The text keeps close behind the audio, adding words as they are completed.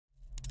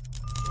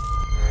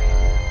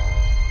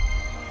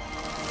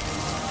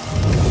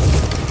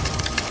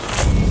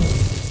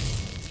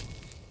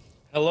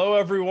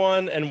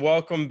everyone, and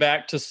welcome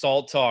back to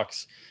SALT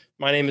Talks.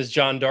 My name is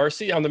John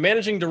Darcy. I'm the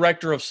managing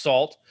director of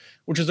SALT,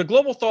 which is a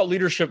global thought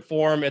leadership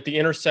forum at the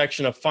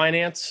intersection of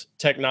finance,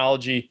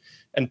 technology,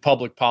 and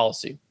public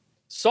policy.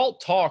 SALT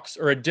Talks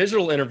are a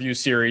digital interview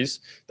series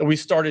that we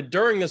started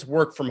during this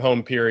work from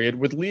home period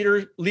with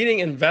leading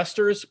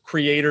investors,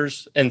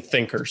 creators, and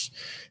thinkers.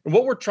 And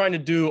what we're trying to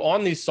do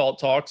on these SALT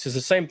Talks is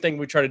the same thing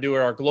we try to do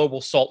at our global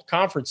SALT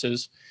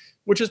conferences,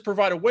 which is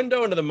provide a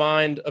window into the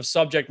mind of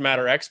subject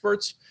matter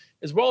experts,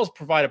 as well as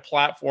provide a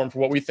platform for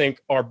what we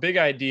think are big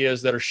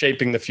ideas that are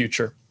shaping the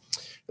future.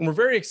 And we're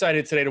very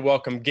excited today to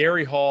welcome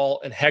Gary Hall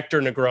and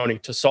Hector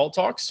Negroni to SALT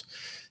Talks.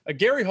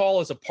 Gary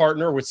Hall is a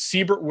partner with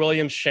Siebert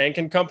Williams Shank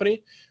 &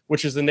 Company,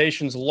 which is the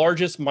nation's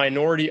largest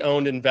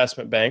minority-owned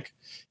investment bank.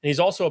 And he's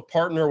also a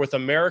partner with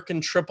American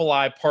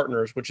III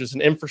Partners, which is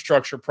an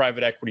infrastructure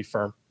private equity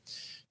firm.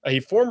 He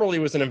formerly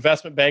was an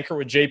investment banker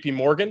with JP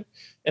Morgan,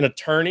 an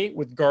attorney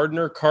with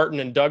Gardner,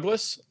 Carton, and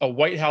Douglas, a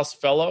White House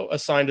fellow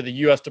assigned to the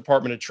U.S.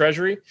 Department of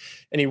Treasury,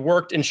 and he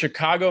worked in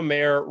Chicago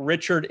Mayor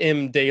Richard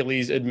M.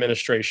 Daley's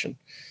administration.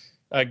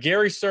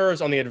 Gary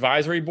serves on the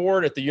advisory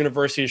board at the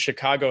University of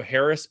Chicago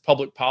Harris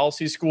Public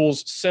Policy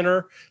School's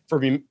Center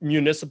for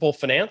Municipal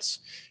Finance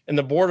and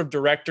the board of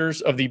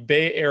directors of the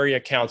Bay Area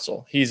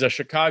Council. He's a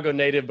Chicago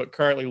native but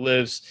currently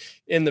lives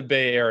in the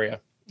Bay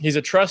Area. He's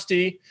a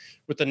trustee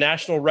with the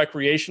National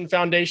Recreation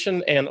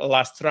Foundation and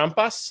Las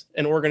Trampas,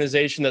 an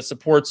organization that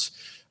supports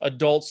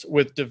adults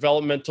with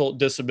developmental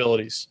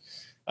disabilities.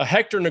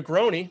 Hector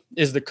Negroni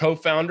is the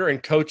co-founder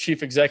and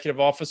co-chief executive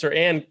officer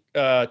and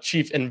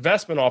chief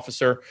investment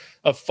officer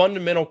of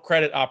Fundamental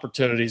Credit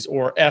Opportunities,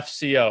 or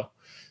FCO.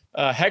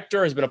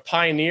 Hector has been a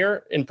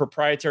pioneer in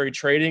proprietary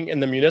trading in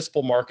the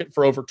municipal market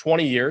for over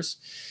 20 years,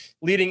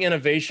 leading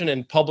innovation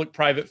in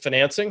public-private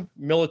financing,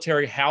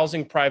 military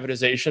housing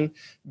privatization,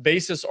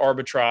 basis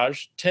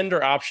arbitrage,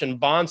 tender option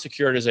bond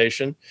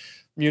securitization,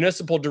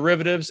 municipal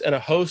derivatives, and a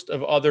host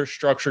of other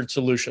structured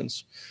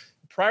solutions.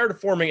 Prior to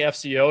forming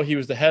FCO, he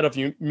was the head of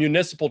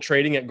municipal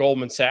trading at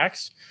Goldman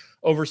Sachs,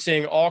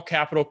 overseeing all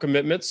capital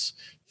commitments,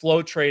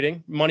 flow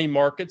trading, money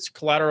markets,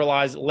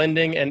 collateralized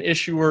lending, and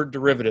issuer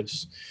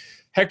derivatives.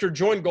 Hector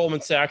joined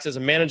Goldman Sachs as a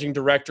managing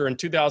director in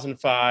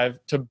 2005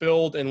 to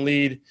build and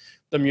lead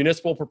the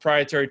municipal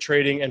proprietary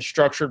trading and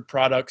structured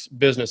products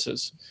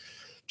businesses.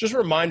 Just a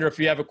reminder, if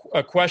you have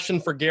a question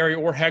for Gary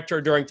or Hector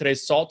during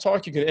today's SALT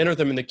Talk, you can enter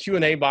them in the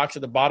Q&A box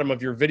at the bottom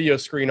of your video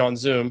screen on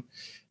Zoom.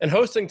 And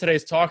hosting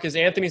today's talk is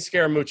Anthony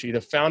Scaramucci, the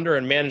founder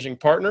and managing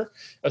partner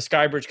of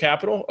Skybridge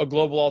Capital, a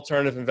global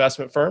alternative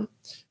investment firm.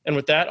 And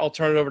with that, I'll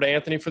turn it over to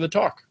Anthony for the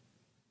talk.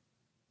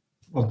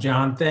 Well,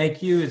 John,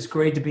 thank you. It's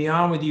great to be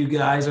on with you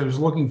guys. I was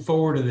looking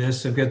forward to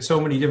this. I've got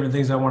so many different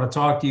things I want to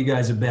talk to you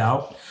guys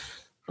about.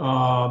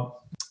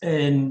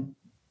 And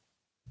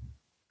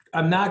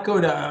I'm not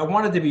going to, I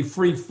want it to be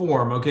free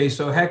form. Okay.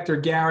 So Hector,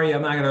 Gary,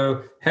 I'm not going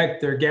to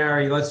Hector,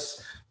 Gary,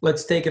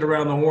 let's take it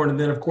around the horn. And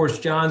then of course,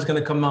 John's going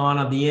to come on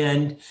at the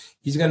end.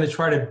 He's going to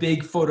try to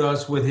Bigfoot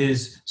us with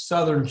his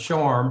Southern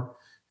charm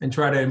and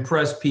try to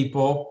impress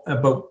people.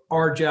 But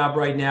our job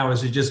right now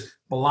is to just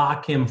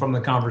block him from the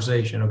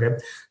conversation.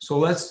 Okay. So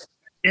let's,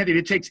 Anthony,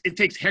 it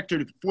takes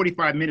Hector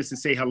 45 minutes to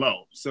say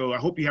hello. So I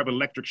hope you have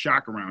electric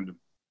shock around him.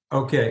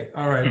 Okay.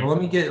 All right. Well,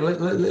 let me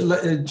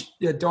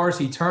get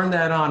Darcy, turn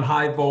that on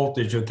high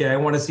voltage. Okay. I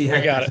want to see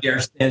Hector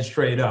stand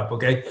straight up.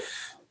 Okay.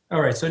 All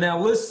right. So now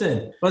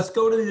listen, let's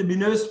go to the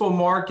municipal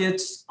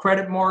markets,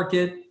 credit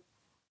market,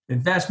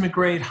 investment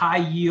grade, high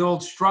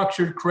yield,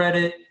 structured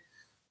credit.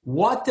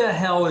 What the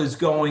hell is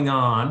going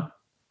on?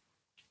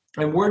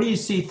 And where do you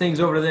see things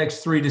over the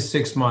next 3 to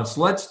 6 months?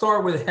 Let's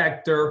start with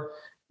Hector.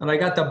 And I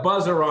got the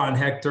buzzer on,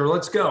 Hector.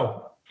 Let's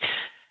go.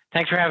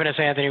 Thanks for having us,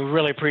 Anthony. We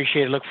really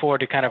appreciate it. Look forward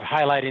to kind of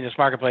highlighting this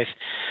marketplace.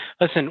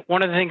 Listen,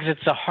 one of the things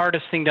that's the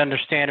hardest thing to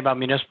understand about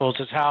municipals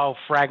is how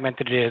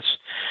fragmented it is.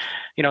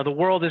 You know, the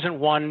world isn't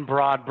one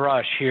broad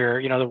brush here.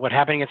 You know, what's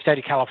happening in the state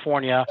of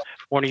California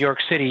or New York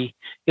City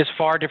is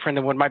far different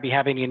than what might be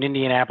happening in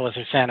Indianapolis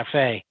or Santa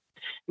Fe.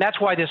 And that's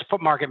why this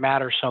market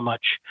matters so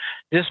much.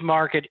 This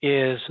market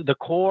is the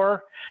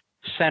core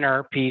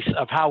centerpiece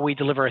of how we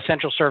deliver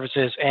essential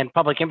services and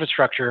public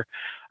infrastructure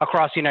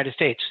across the United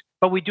States.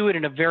 But we do it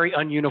in a very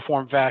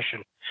ununiform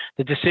fashion.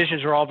 The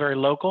decisions are all very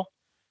local.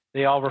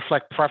 They all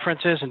reflect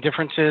preferences and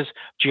differences,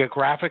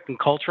 geographic and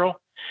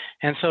cultural.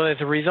 And so as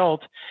a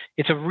result,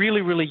 it's a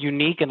really, really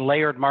unique and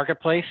layered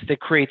marketplace that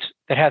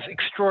has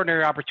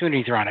extraordinary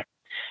opportunities around it.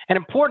 And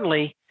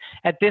importantly,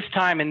 at this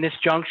time, in this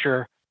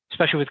juncture,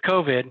 especially with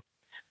COVID,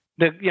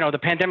 the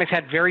pandemic's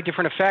had very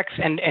different effects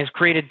and has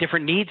created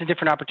different needs and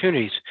different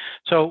opportunities.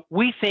 So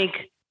we think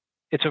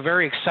it's a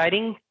very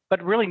exciting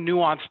but really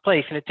nuanced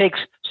place, and it takes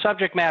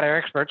subject matter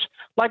experts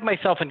like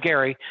myself and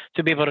Gary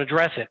to be able to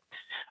address it.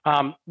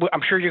 I'm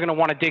sure you're going to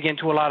want to dig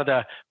into a lot of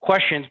the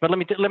questions, but let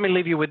me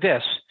leave you with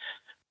this.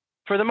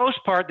 For the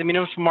most part, the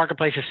municipal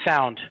marketplace is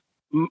sound,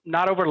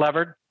 not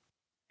over-levered,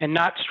 and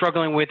not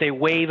struggling with a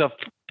wave of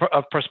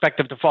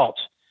prospective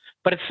defaults,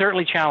 but it's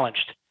certainly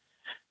challenged.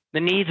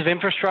 The needs of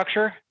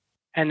infrastructure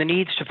and the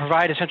needs to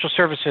provide essential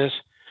services,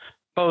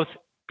 both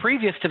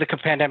previous to the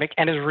pandemic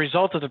and as a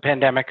result of the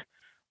pandemic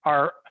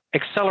are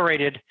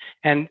accelerated,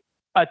 and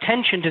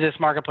attention to this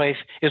marketplace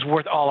is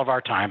worth all of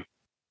our time.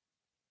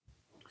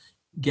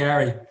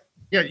 Gary.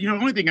 Yeah, the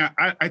only thing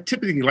I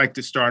typically like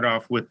to start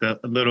off with a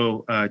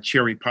little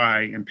cherry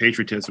pie and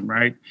patriotism,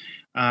 right?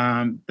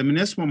 The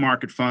municipal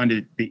market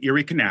funded the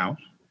Erie Canal.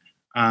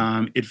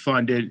 It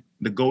funded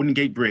the Golden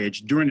Gate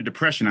Bridge during the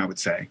Depression, I would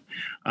say,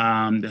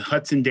 the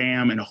Hudson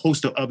Dam, and a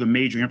host of other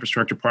major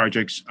infrastructure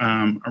projects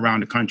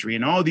around the country.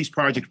 And all of these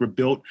projects were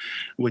built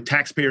with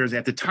taxpayers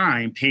at the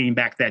time paying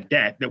back that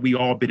debt that we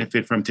all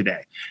benefit from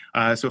today.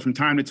 So from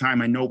time to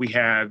time, I know we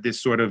have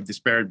this sort of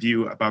disparate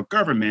view about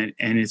government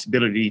and its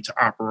ability to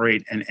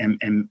operate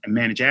and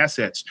manage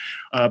assets.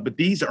 But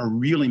these are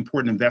really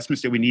important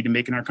investments that we need to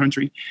make in our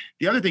country.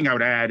 The other thing I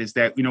would add is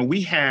that,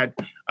 we had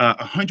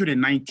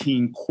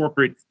 119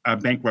 corporate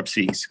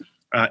bankruptcies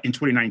in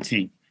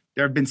 2019.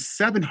 There have been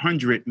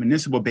 700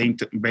 municipal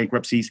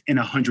bankruptcies in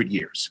 100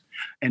 years.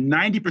 And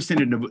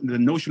 90% of the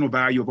notional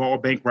value of all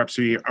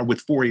bankruptcy are with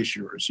 4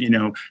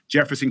 issuers,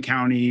 Jefferson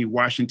County,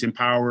 Washington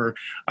Power,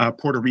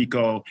 Puerto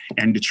Rico,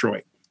 and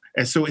Detroit.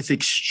 And so it's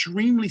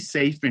extremely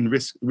safe and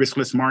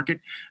riskless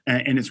market,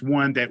 and it's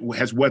one that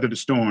has weathered the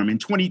storm. In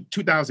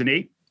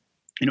 2008,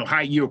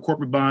 high yield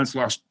corporate bonds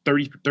lost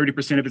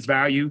 30% of its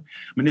value.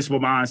 Municipal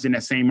bonds in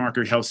that same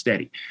market held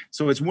steady.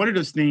 So it's one of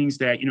those things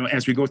that,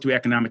 as we go through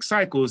economic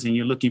cycles and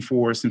you're looking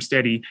for some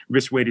steady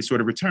risk-weighted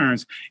sort of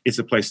returns, it's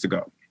a place to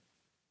go.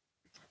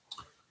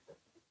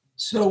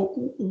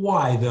 So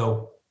why,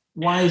 though?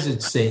 Why is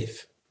it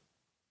safe?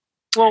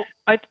 Well,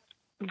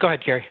 go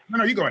ahead, Gary.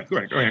 No, you go ahead. Go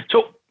ahead.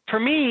 So for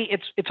me,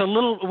 it's a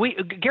little,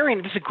 Gary,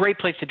 this is a great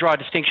place to draw a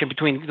distinction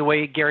between the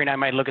way Gary and I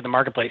might look at the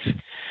marketplace.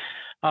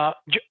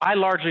 I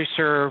largely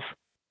serve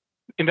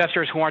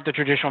investors who aren't the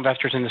traditional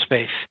investors in the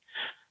space.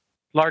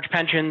 Large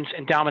pensions,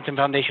 endowments, and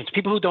foundations,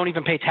 people who don't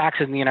even pay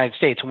taxes in the United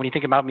States. And when you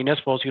think about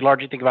municipals, you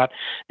largely think about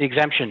the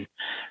exemption.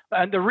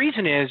 And the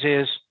reason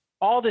is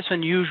all this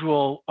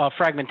unusual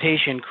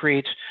fragmentation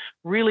creates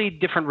really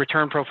different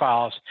return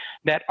profiles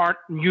that aren't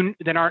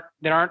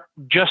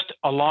just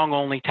a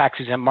long-only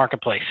tax-exempt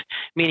marketplace.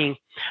 Meaning,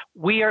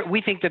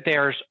 we think that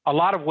there's a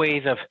lot of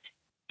ways of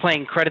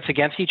playing credits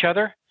against each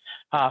other.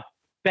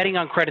 Betting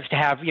on credits to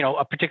have,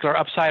 a particular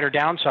upside or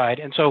downside.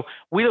 And so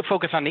we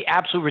focus on the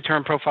absolute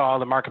return profile of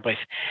the marketplace.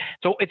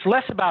 So it's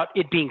less about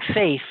it being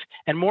safe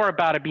and more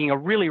about it being a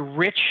really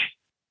rich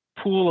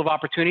pool of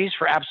opportunities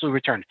for absolute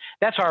return.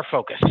 That's our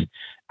focus.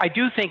 I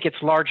do think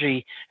it's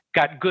largely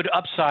got good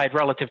upside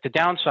relative to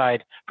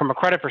downside from a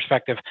credit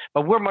perspective,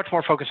 but we're much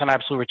more focused on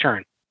absolute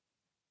return.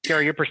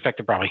 Gary, your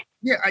perspective probably.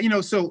 Yeah,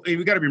 so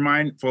we got to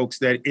remind folks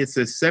that it's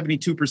a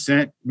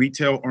 72%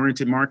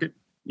 retail-oriented market.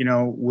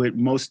 With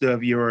most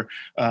of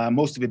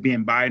it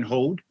being buy and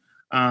hold.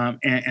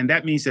 And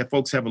that means that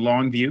folks have a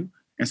long view.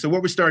 And so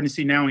what we're starting to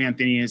see now,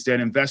 Anthony, is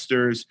that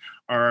investors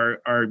are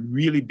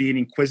really being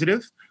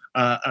inquisitive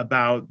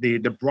about the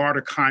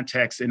broader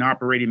context and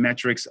operating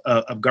metrics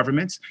of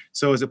governments.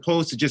 So as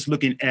opposed to just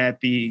looking at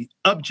the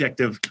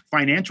objective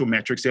financial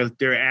metrics,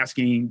 they're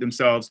asking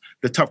themselves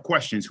the tough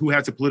questions. Who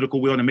has the political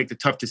will to make the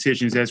tough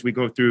decisions as we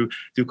go through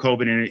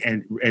COVID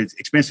and as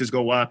expenses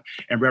go up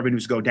and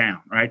revenues go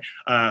down, right?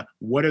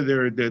 What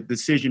are the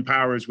decision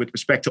powers with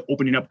respect to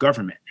opening up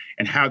government?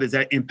 And how does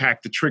that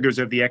impact the triggers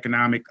of the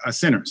economic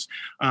centers?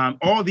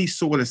 All these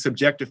sort of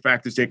subjective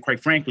factors that,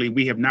 quite frankly,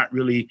 we have not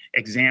really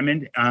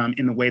examined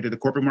in the way that the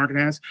corporate market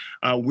has.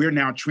 We're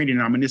now treating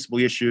our municipal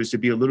issues to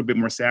be a little bit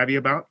more savvy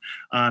about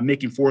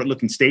making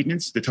forward-looking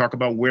statements to talk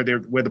about where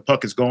the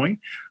puck is going.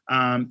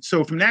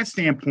 So from that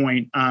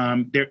standpoint,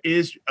 there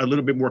is a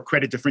little bit more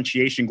credit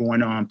differentiation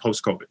going on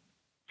post-COVID.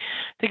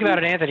 Think about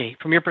it, Anthony,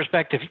 from your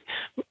perspective.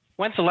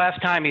 When's the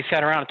last time you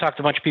sat around and talked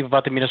to a bunch of people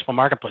about the municipal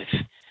marketplace?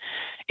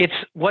 It's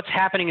what's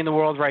happening in the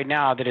world right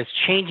now that is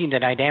changing the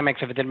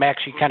dynamics of it that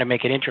actually kind of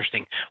make it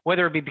interesting,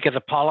 whether it be because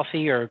of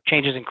policy or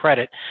changes in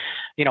credit.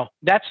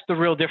 That's the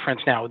real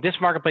difference now. This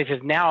marketplace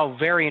is now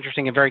very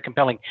interesting and very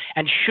compelling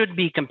and should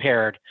be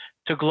compared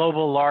to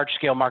global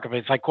large-scale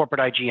marketplaces like corporate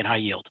IG and high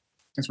yield.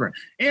 That's right.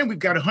 And we've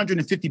got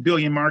 150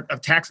 billion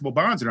of taxable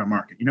bonds in our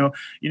market.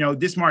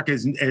 This market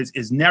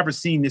has never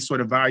seen this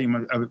sort of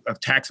volume of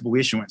taxable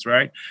issuance,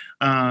 right?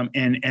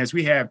 And as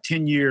we have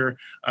 10-year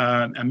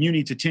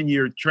immunity to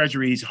 10-year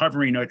treasuries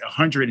hovering at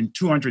 100 and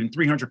 200 and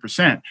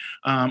 300%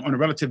 on a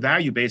relative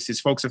value basis,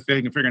 folks are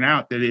figuring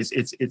out that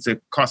it's a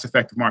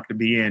cost-effective market to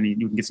be in, and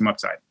you can get some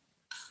upside.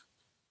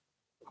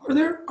 Are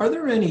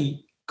there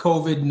any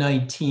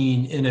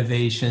COVID-19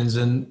 innovations?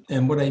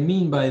 And what I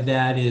mean by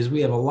that is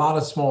we have a lot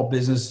of small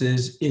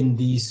businesses in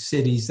these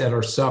cities that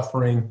are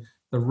suffering,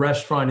 the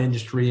restaurant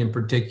industry in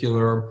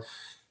particular.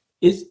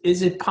 Is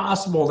it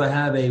possible to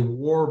have a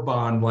war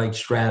bond-like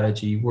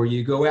strategy where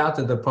you go out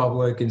to the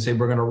public and say,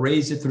 we're going to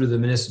raise it through the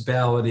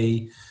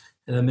municipality,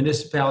 and the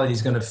municipality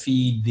is going to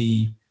feed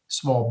the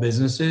small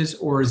businesses?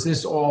 Or is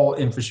this all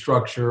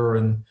infrastructure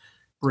and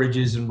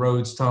bridges and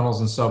roads, tunnels,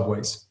 and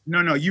subways?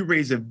 No, you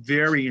raise a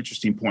very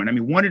interesting point. I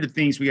mean, one of the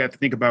things we have to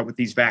think about with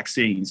these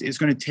vaccines is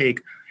going to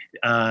take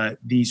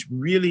these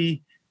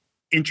really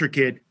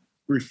intricate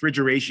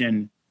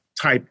refrigeration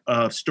type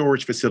of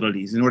storage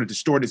facilities in order to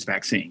store these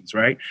vaccines,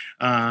 right?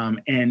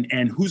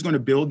 And who's going to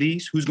build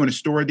these? Who's going to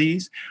store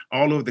these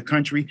all over the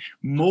country?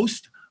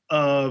 Most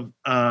of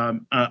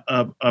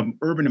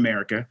urban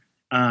America,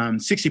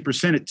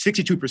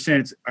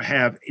 62%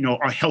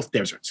 are health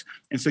deserts.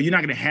 And so you're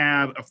not going to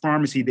have a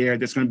pharmacy there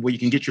where you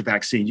can get your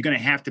vaccine. You're going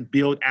to have to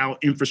build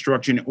out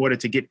infrastructure in order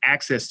to get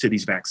access to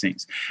these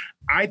vaccines.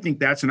 I think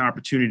that's an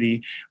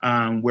opportunity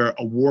where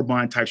a war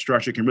bond type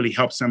structure can really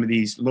help some of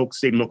these local,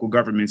 state and local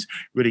governments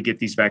really get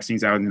these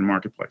vaccines out in the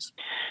marketplace.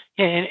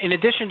 In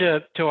addition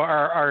to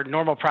our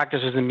normal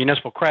practices in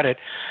municipal credit,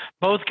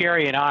 both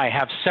Gary and I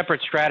have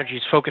separate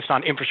strategies focused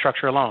on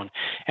infrastructure alone.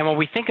 And when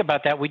we think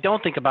about that, we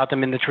don't think about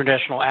them in the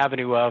traditional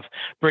avenue of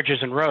bridges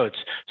and roads.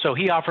 So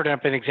he offered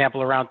up an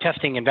example around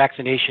testing and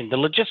vaccination, the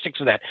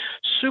logistics of that.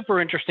 Super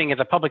interesting as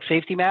a public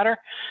safety matter,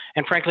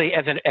 and frankly,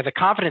 as a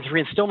confidence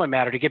reinstillment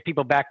matter to get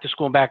people back to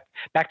school and back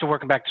to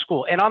work and back to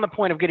school. And on the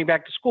point of getting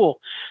back to school,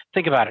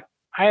 think about it.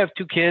 I have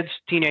 2 kids,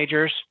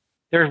 teenagers.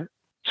 They're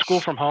school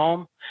from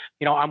home.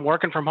 I'm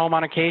working from home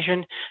on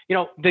occasion.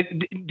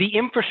 The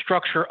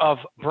infrastructure of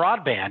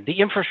broadband, the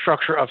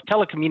infrastructure of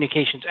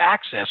telecommunications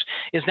access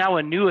is now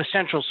a new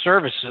essential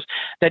services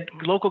that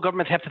local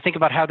governments have to think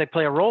about how they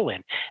play a role in.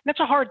 And that's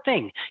a hard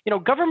thing.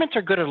 Governments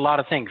are good at a lot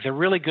of things. They're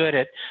really good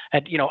at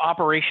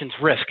operations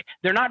risk.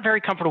 They're not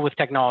very comfortable with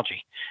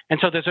technology. And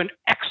so there's an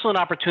excellent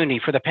opportunity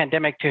for the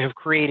pandemic to have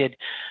created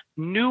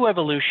new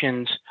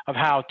evolutions of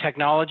how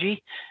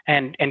technology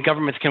and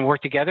governments can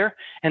work together,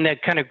 and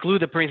that kind of glue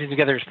that brings it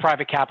together is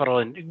private capital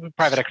and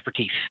private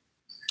expertise.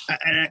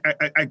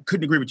 I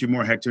couldn't agree with you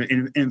more, Hector.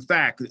 In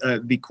fact,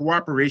 the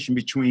cooperation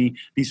between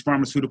these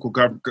pharmaceutical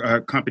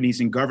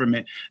companies and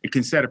government, it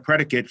can set a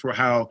predicate for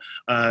how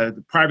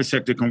the private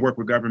sector can work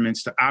with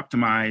governments to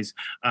optimize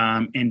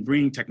and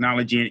bring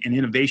technology and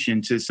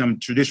innovation to some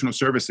traditional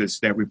services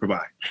that we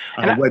provide.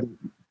 Whether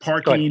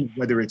parking,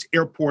 whether it's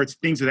airports,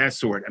 things of that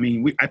sort.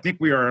 I think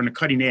we are on the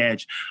cutting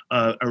edge,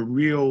 a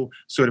real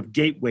sort of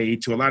gateway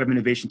to a lot of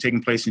innovation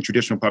taking place in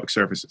traditional public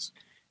services.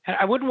 And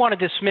I wouldn't want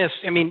to dismiss,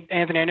 Anthony,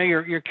 I know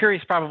you're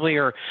curious probably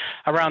or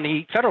around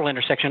the federal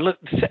intersection. Look,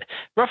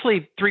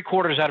 roughly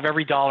 3/4 out of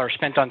every dollar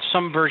spent on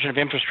some version of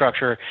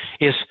infrastructure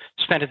is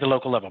spent at the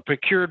local level,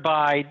 procured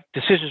by,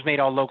 decisions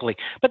made all locally.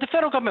 But the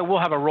federal government will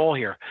have a role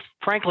here.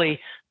 Frankly,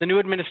 the new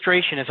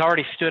administration has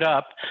already stood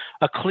up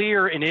a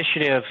clear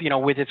initiative,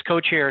 with its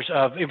co-chairs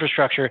of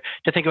infrastructure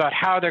to think about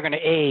how they're going to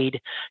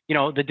aid,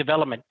 the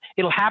development.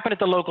 It'll happen at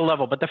the local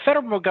level, but the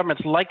federal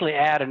government's likely to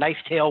add a nice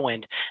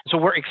tailwind. So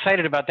we're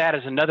excited about that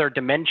as another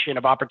dimension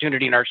of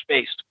opportunity in our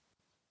space.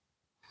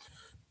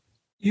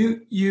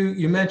 You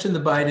mentioned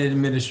the Biden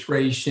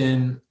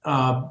administration,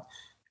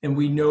 and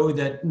we know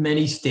that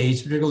many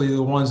states, particularly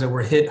the ones that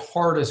were hit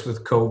hardest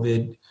with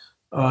COVID,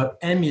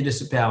 and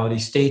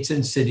municipalities, states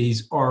and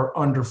cities are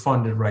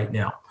underfunded right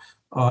now,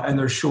 and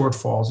there's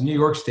shortfalls. In New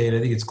York State, I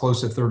think it's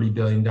close to $30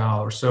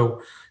 billion.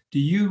 So do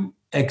you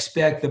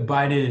expect the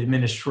Biden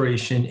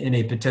administration in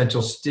a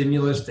potential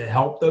stimulus to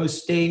help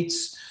those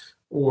states?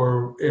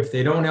 Or if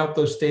they don't help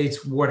those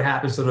states, what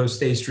happens to those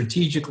states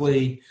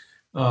strategically?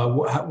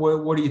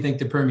 What do you think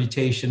the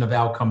permutation of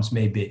outcomes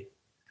may be?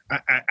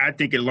 I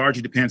think it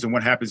largely depends on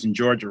what happens in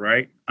Georgia,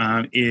 right?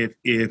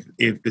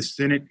 If the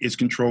Senate is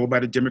controlled by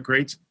the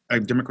Democrats, I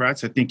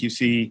think you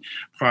see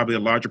probably a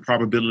larger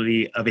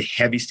probability of a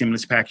heavy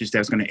stimulus package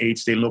that's going to aid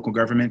state and local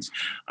governments.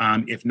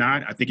 If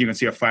not, I think you're going to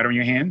see a fight on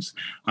your hands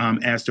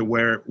as to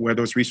where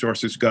those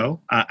resources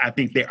go. I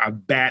think they are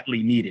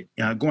badly needed.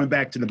 Going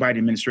back to the Biden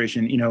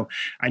administration,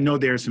 I know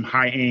there are some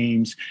high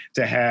aims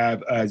to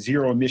have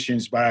zero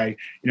emissions by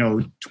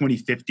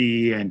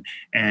 2050 and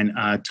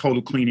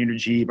total clean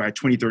energy by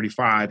 2035.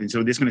 And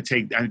so this is going to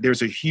take.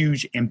 There's a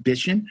huge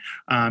ambition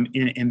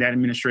in that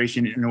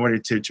administration in order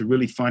to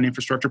really fund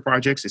infrastructure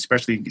projects,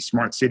 especially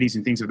smart cities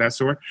and things of that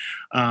sort.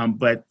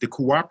 But the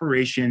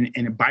cooperation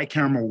in a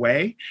bicameral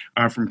way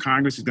from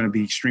Congress is going to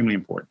be extremely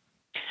important.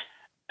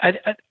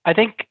 I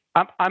think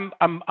I'm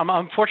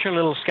unfortunately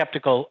a little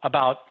skeptical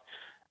about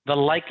the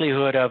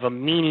likelihood of a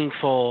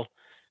meaningful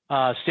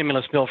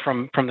stimulus bill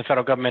from the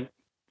federal government,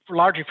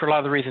 largely for a lot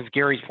of the reasons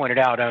Gary's pointed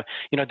out.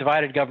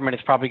 Divided government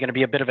is probably going to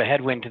be a bit of a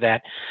headwind to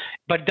that,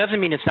 but it doesn't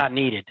mean it's not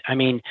needed.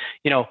 The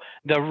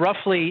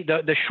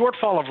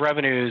shortfall of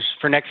revenues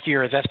for next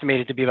year is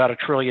estimated to be about $1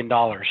 trillion.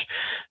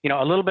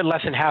 A little bit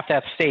less than half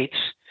that states,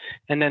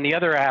 and then the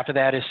other half of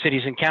that is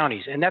cities and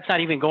counties. And that's not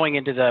even going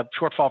into the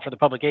shortfall for the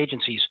public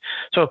agencies.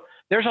 So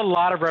there's a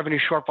lot of revenue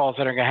shortfalls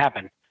that are going to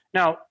happen.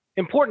 Now,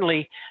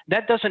 importantly,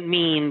 that doesn't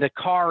mean the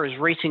car is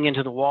racing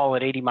into the wall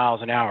at 80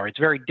 miles an hour. It's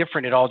very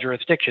different in all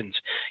jurisdictions.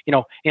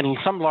 In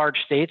some large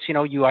states,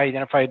 you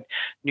identified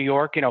New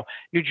York,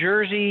 New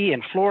Jersey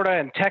and Florida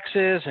and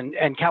Texas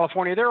and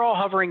California, they're all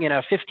hovering in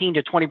a 15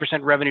 to 20%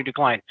 revenue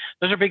decline.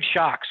 Those are big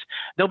shocks.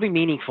 They'll be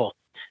meaningful.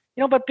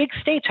 But big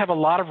states have a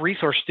lot of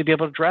resources to be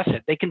able to address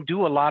it. They can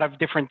do a lot of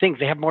different things.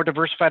 They have more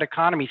diversified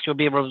economies to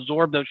be able to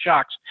absorb those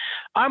shocks.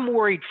 I'm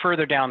worried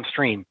further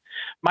downstream.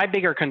 My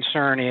bigger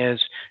concern is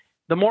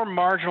the more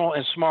marginal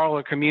and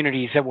smaller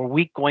communities that were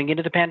weak going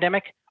into the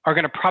pandemic are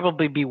going to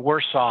probably be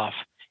worse off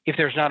if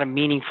there's not a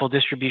meaningful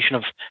distribution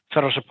of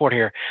federal support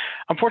here.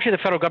 Unfortunately,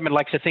 the federal government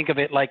likes to think of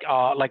it like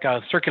a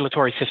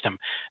circulatory system.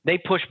 They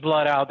push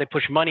blood out, they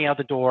push money out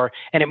the door,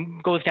 and it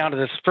goes down to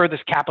the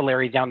furthest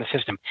capillary down the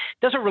system.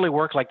 It doesn't really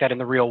work like that in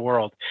the real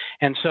world.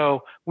 And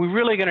so we're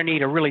really going to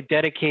need a really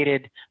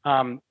dedicated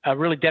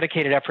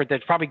effort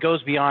that probably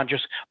goes beyond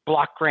just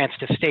block grants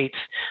to states.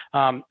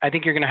 I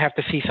think you're going to have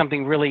to see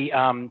something really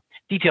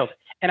detailed.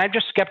 And I'm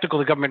just skeptical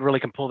the government really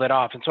can pull that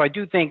off. And so I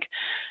do think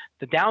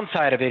the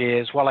downside of it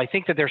is, while I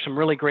think that there's some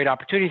really great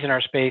opportunities in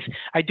our space,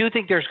 I do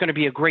think there's going to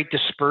be a great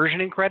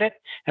dispersion in credit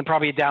and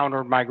probably a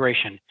downward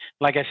migration.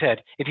 Like I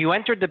said, if you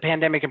entered the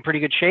pandemic in pretty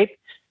good shape,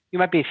 you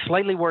might be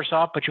slightly worse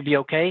off, but you'll be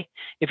okay.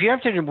 If you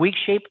entered in weak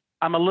shape,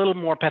 I'm a little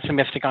more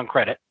pessimistic on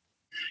credit.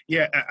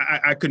 Yeah,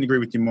 I couldn't agree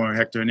with you more,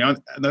 Hector. And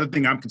another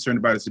thing I'm concerned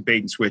about is the bait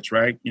and switch,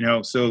 right?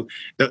 So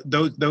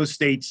those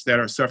states that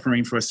are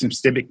suffering from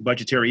systemic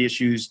budgetary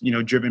issues,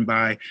 driven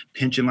by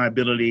pension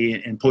liability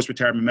and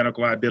post-retirement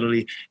medical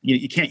liability,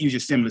 you can't use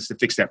your stimulus to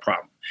fix that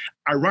problem.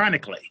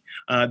 Ironically,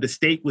 the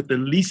state with the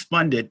least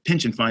funded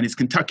pension fund is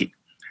Kentucky.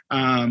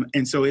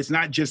 And so it's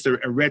not just a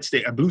red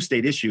state, a blue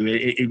state issue.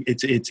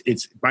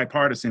 It's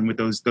bipartisan with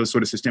those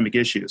sort of systemic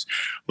issues.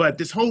 But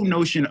this whole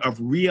notion of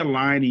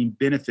realigning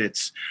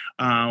benefits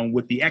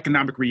with the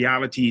economic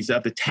realities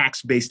of the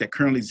tax base that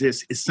currently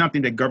exists is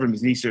something that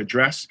government needs to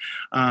address.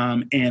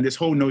 And this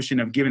whole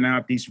notion of giving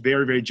out these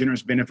very, very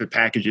generous benefit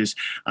packages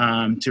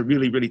to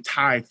really, really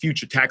tie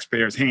future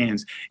taxpayers'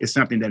 hands is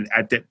something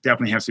that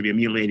definitely has to be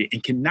ameliorated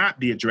and cannot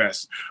be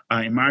addressed,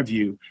 in my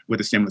view,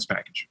 with a stimulus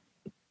package.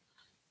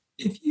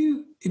 If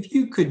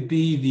you could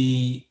be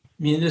the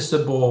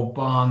municipal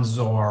bond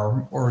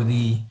czar or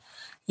the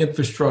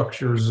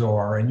infrastructure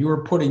czar, and you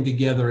were putting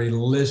together a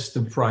list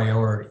of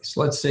priorities,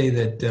 let's say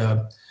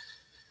that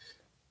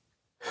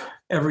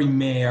every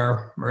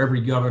mayor or every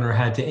governor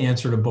had to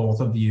answer to both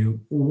of you,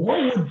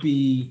 what would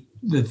be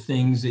the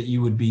things that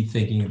you would be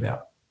thinking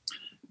about?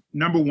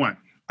 Number one,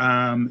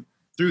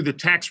 through the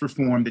tax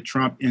reform that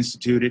Trump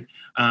instituted,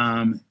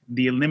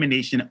 the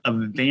elimination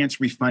of advance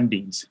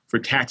refundings for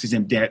taxes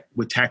and debt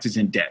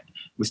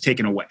was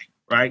taken away,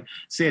 right?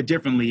 Said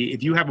differently,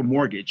 if you have a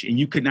mortgage and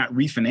you could not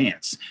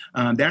refinance,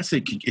 that's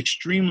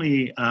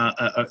extremely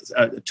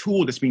a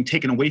tool that's being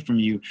taken away from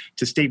you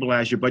to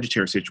stabilize your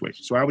budgetary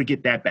situation. So I would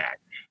get that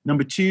back.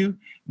 Number two,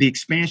 the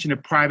expansion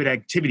of private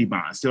activity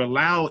bonds to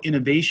allow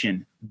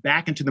innovation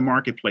back into the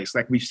marketplace,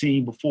 like we've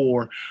seen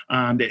before,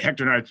 that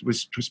Hector and I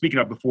was speaking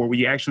of before, where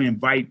you actually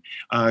invite,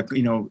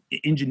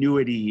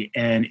 ingenuity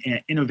and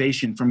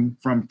innovation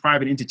from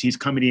private entities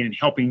coming in and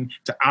helping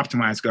to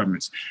optimize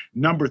governments.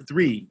 Number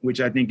three, which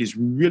I think is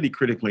really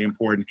critically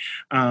important,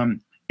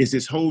 is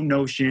this whole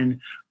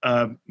notion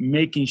of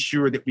making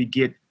sure that we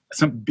get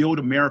some Build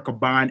America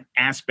bond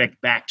aspect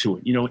back to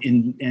it.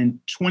 In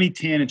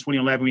 2010 and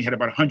 2011, we had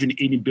about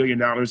 $180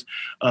 billion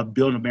of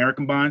Build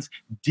American bonds,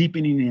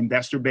 deepening the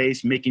investor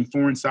base, making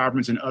foreign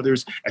sovereigns and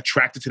others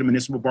attracted to the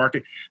municipal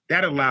market.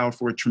 That allowed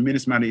for a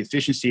tremendous amount of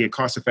efficiency and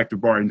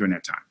cost-effective borrowing during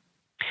that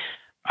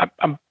time.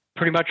 I'm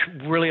pretty much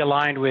really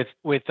aligned with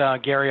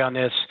Gary on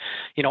this.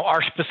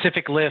 Our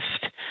specific list,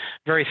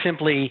 very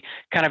simply,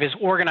 kind of is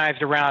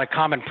organized around a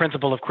common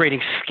principle of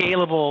creating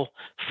scalable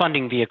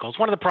funding vehicles.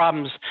 One of the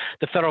problems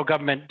the federal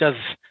government does,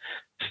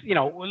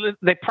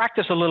 they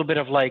practice a little bit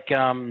of like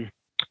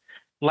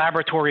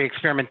laboratory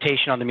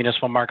experimentation on the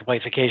municipal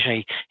marketplace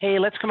occasionally. Hey,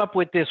 let's come up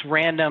with this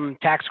random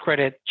tax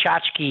credit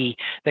tchotchke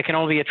that can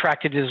only be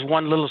attracted to this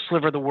one little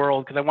sliver of the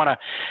world because I want to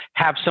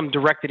have some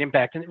directed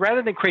impact. And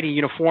rather than creating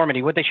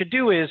uniformity, what they should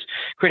do is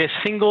create a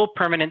single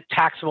permanent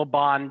taxable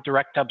bond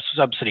direct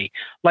subsidy.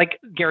 Like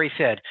Gary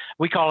said,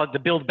 we call it the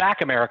Build Back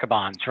America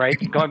bonds, right?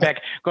 going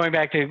back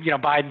to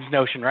Biden's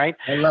notion, right?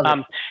 I love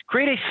it.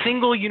 Create a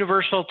single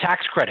universal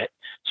tax credit.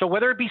 So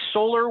whether it be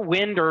solar,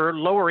 wind, or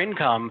lower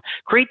income,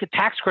 create the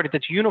tax credit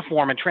that's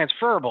uniform and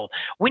transferable.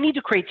 We need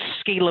to create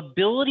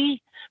scalability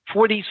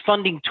for these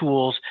funding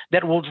tools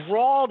that will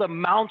draw the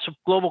amounts of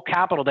global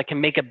capital that can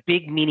make a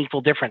big,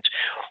 meaningful difference.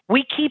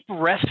 We keep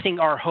resting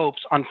our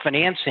hopes on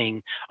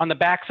financing on the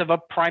backs of a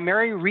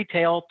primary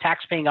retail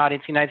tax-paying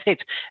audience in the United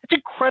States. It's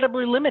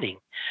incredibly limiting.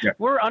 Yeah.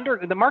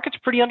 The market's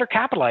pretty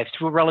undercapitalized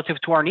relative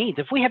to our needs.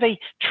 If we have a $1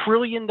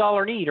 trillion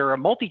need or a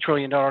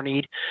multi-trillion dollar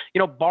need,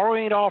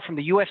 borrowing it all from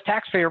the U.S.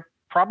 taxpayer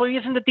probably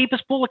isn't the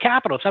deepest pool of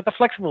capital. It's not the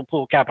flexible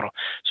pool of capital.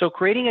 So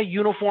creating a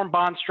uniform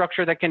bond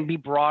structure that can be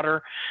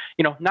broader,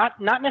 not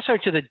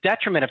necessarily to the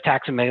detriment of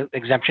tax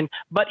exemption,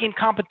 but in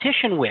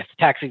competition with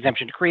tax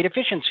exemption to create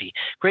efficiency,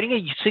 creating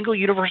a single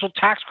universal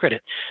tax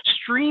credit,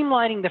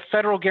 streamlining the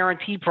federal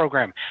guarantee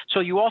program. So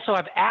you also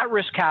have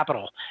at-risk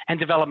capital and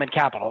development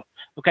capital.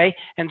 Okay.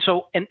 And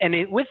so,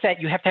 with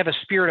that, you have to have a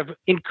spirit of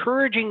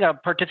encouraging a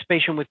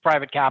participation with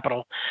private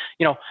capital.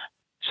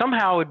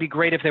 Somehow it'd be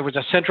great if there was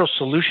a central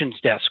solutions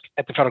desk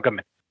at the federal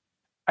government.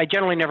 I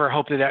generally never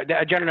hope that,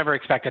 I generally never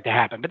expect it to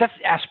happen, but that's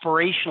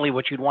aspirationally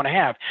what you'd want to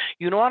have.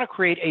 You want to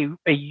create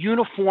a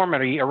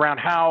uniformity around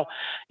how,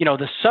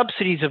 the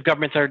subsidies of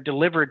governments are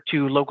delivered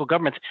to local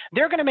governments.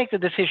 They're going to make the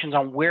decisions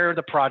on where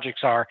the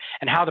projects are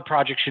and how the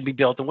projects should be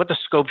built and what the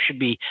scope should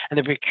be and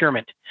the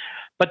procurement.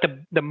 But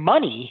the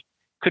money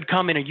could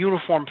come in a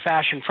uniform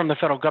fashion from the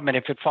federal government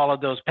if it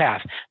followed those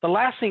paths. The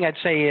last thing I'd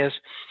say is,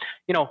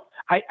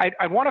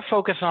 I want to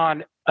focus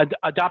on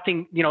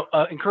adopting,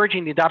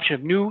 encouraging the adoption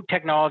of new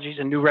technologies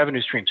and new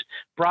revenue streams.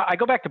 I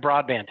go back to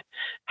broadband.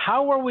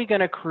 How are we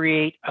going to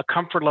create a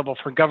comfort level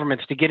for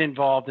governments to get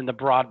involved in the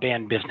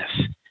broadband business?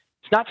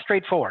 It's not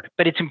straightforward,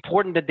 but it's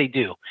important that they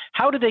do.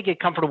 How do they get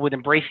comfortable with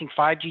embracing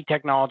 5G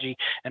technology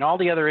and all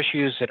the other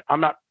issues that I'm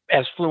not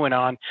as fluent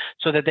on,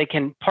 so that they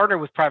can partner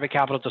with private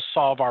capital to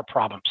solve our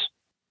problems?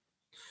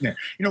 Yeah.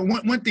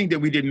 One thing that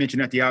we didn't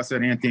mention at the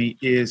outset, Anthony,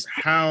 is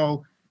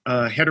how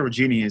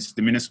heterogeneous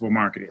the municipal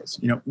market is.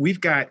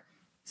 We've got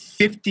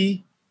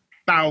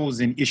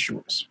 50,000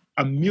 issuers,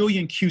 1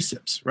 million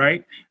CUSIPs,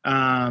 right?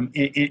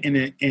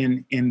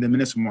 In the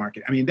municipal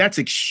market. I mean, that's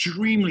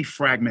extremely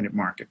fragmented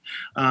market.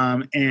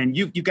 And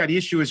you've got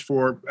issuers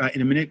for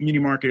in a muni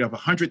market of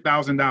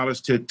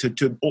 $100,000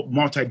 to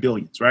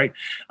multi-billions, right?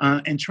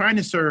 And trying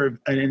to serve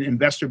an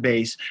investor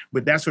base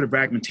with that sort of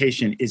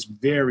fragmentation is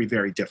very,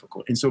 very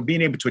difficult. And so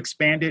being able to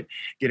expand it,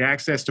 get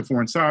access to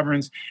foreign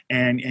sovereigns,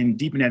 and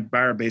deepen that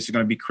buyer base is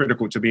going to be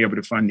critical to be able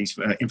to fund these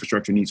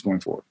infrastructure needs going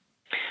forward.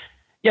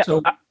 Yeah.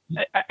 So,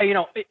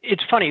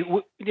 it's funny,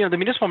 the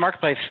municipal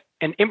marketplace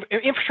and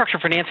infrastructure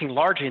financing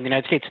largely in the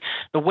United States,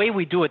 the way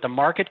we do it, the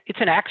market,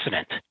 it's an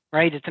accident,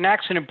 right? It's an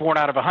accident born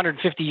out of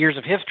 150 years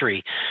of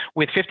history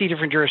with 50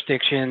 different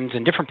jurisdictions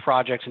and different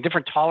projects and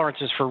different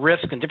tolerances for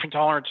risk and different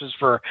tolerances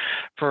for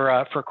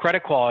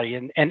credit quality.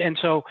 And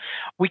so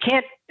we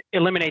can't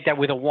eliminate that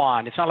with a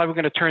wand. It's not like we're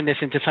going to turn this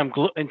into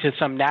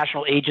some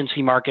national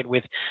agency market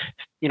with,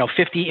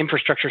 50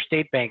 infrastructure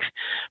state banks.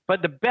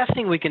 But the best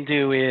thing we can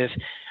do is,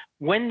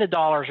 when the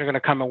dollars are going to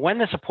come and when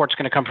the support's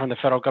going to come from the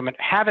federal government,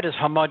 have it as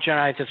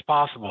homogenized as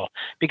possible.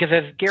 Because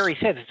as Gary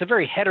said, it's a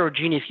very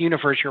heterogeneous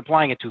universe you're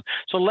applying it to.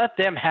 So let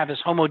them have as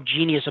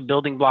homogeneous a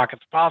building block as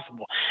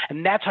possible.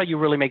 And that's how you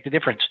really make the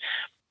difference.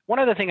 One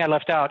other thing I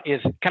left out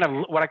is kind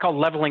of what I call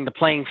leveling the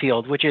playing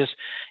field, which is,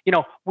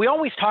 we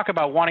always talk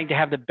about wanting to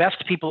have the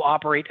best people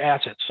operate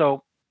assets.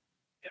 So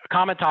a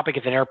common topic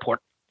is an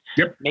airport.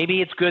 Yep.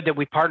 Maybe it's good that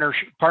we partner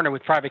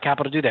with private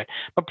capital to do that.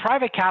 But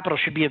private capital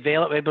should be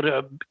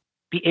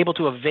able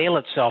to avail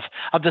itself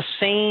of the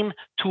same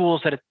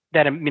tools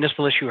that a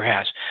municipal issuer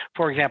has.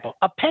 For example,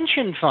 a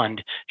pension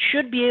fund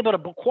should be able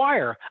to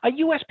acquire, a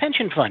U.S.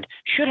 pension fund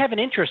should have an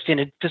interest in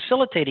it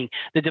facilitating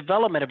the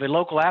development of a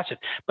local asset,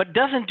 but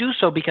doesn't do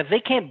so because they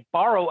can't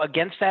borrow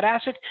against that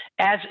asset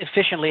as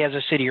efficiently as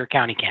a city or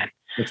county can.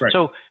 That's right.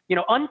 So,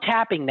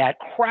 untapping that,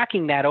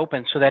 cracking that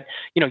open so that,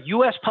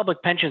 U.S.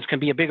 public pensions can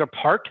be a bigger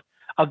part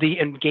of the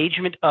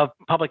engagement of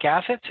public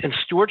assets and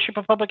stewardship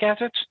of public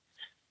assets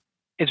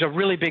is a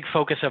really big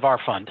focus of our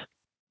fund.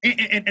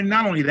 And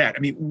not only that, I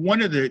mean,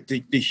 one of the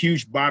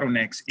huge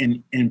bottlenecks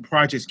in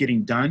projects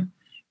getting done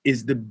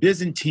is the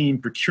Byzantine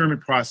procurement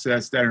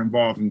process that are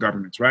involved in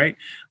governments, right?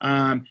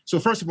 So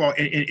first of all,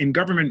 in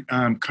government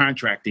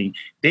contracting,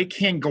 they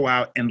can't go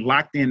out and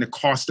lock in the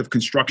cost of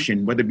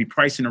construction, whether it be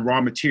pricing or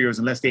raw materials,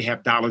 unless they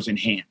have dollars in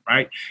hand,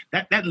 right?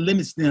 That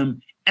limits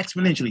them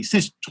exponentially.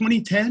 Since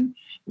 2010,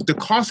 the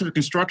cost of the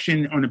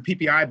construction on a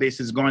PPI basis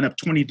has gone up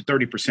 20 to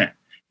 30%.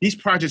 These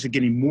projects are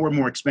getting more and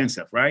more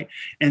expensive, right?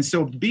 And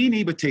so being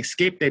able to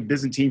escape that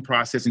Byzantine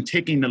process and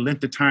taking the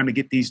length of time to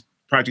get these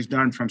projects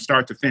done from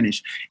start to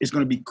finish is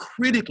going to be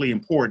critically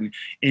important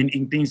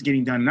in things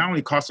getting done, not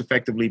only cost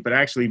effectively, but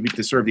actually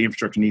to serve the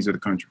infrastructure needs of the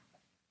country.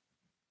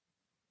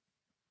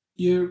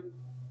 You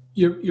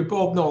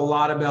both know a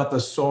lot about the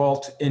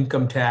SALT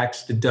income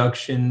tax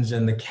deductions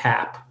and the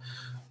cap.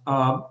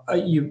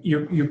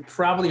 You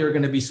probably are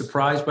going to be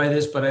surprised by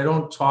this, but I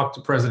don't talk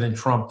to President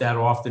Trump that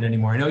often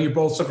anymore. I know you're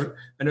both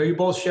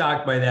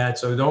shocked by that,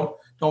 so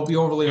don't be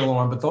overly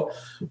alarmed. But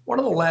one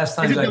of the last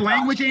times is it the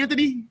language,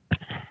 Anthony?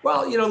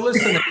 Well,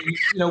 listen,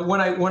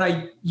 when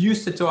I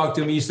used to talk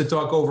to him, he used to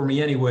talk over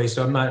me anyway,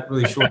 so I'm not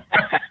really sure it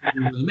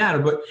really matter.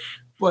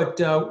 But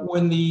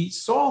when the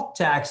SALT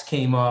tax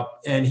came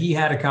up and he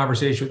had a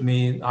conversation with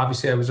me,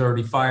 obviously I was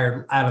already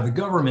fired out of the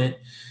government.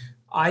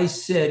 I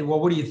said, well,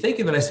 what do you think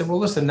of it? I said, well,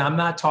 listen, I'm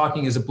not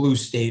talking as a blue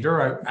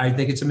stater. I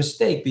think it's a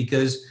mistake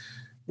because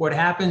what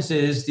happens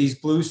is these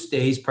blue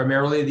states,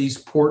 primarily these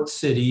port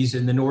cities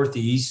in the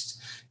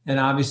Northeast and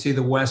obviously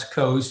the West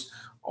Coast,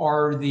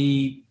 are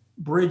the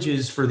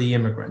bridges for the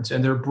immigrants,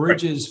 and they're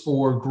bridges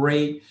for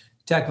great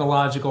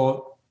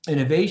technological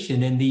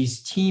innovation. In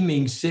these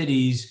teeming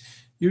cities,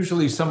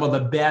 usually some of the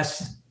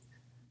best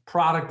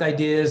product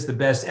ideas, the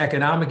best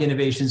economic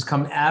innovations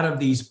come out of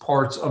these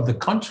parts of the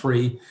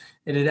country.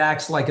 And it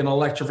acts like an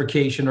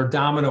electrification or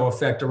domino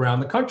effect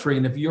around the country.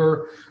 And if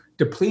you're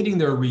depleting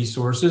their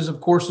resources,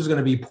 of course, there's going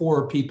to be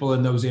poorer people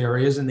in those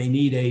areas and they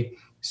need a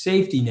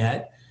safety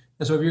net.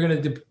 And so if you're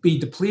going to be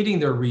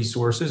depleting their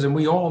resources, and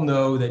we all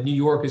know that New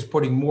York is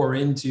putting more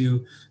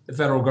into the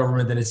federal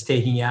government than it's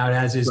taking out,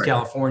 as is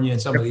California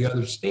and some of the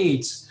other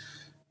states,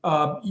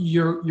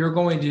 you're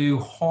going to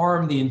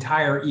harm the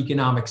entire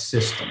economic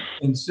system.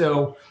 And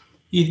so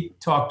he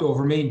talked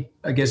over me.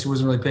 I guess he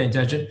wasn't really paying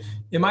attention.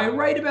 Am I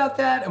right about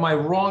that? Am I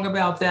wrong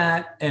about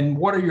that? And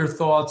what are your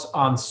thoughts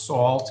on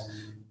SALT?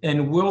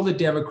 And will the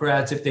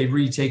Democrats, if they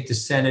retake the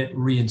Senate,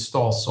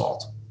 reinstall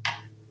SALT?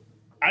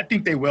 I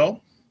think they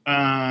will.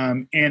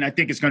 And I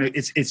think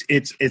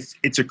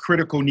it's a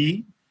critical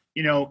need.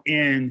 You know,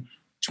 in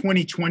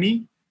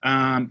 2020,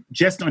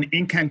 just on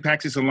income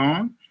taxes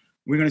alone,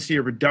 we're going to see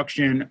a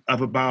reduction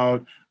of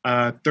about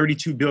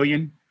 $32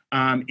 billion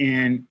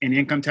in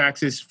income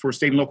taxes for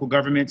state and local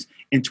governments.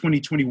 In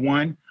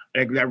 2021,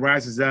 that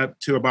rises up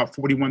to about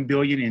 $41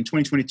 billion. In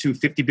 2022,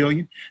 $50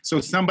 billion. So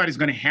somebody's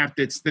going to have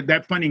to,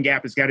 that funding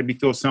gap has got to be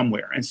filled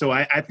somewhere. And so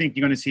I think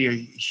you're going to see a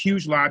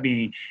huge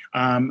lobbying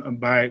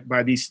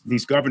by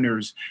these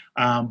governors,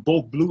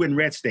 both blue and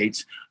red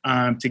states,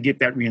 to get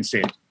that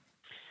reinstated.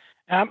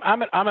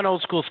 I'm an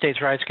old school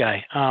states' rights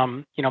guy.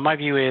 My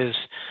view is,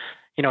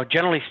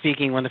 generally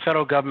speaking, when the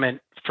federal government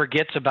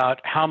forgets about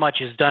how much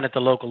is done at the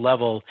local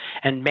level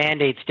and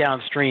mandates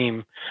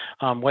downstream,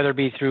 whether it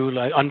be through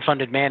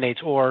unfunded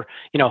mandates or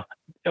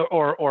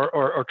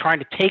trying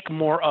to take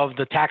more of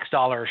the tax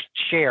dollar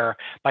share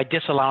by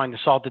disallowing the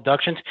SALT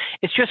deductions,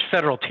 it's just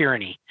federal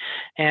tyranny.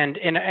 And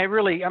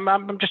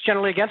I'm just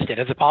generally against it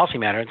as a policy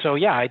matter. And so,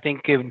 yeah, I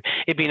think it'd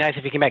be nice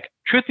if you came back.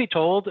 Truth be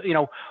told,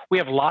 we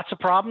have lots of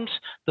problems.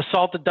 The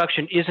SALT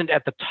deduction isn't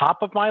at the top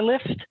of my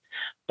list.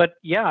 But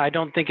yeah, I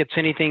don't think it's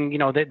anything.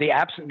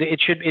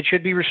 It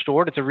should be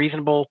restored. It's a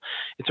reasonable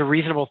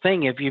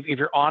thing if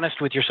you're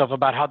honest with yourself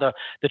about how the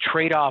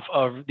trade-off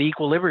of the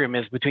equilibrium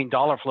is between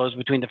dollar flows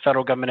between the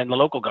federal government and the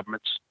local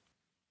governments.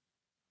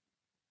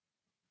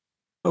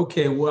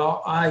 Okay,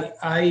 well, I've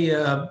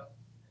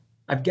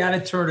got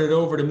to turn it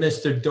over to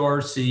Mr.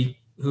 Darcy,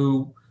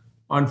 who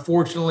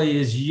unfortunately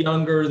is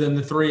younger than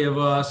the three of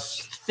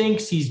us.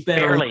 Thinks he's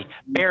better.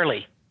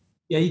 Barely.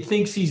 Yeah, he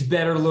thinks he's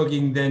better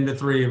looking than the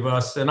three of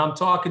us. And I'm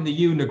talking to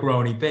you,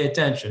 Negroni. Pay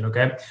attention,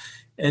 okay?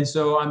 And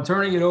so I'm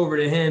turning it over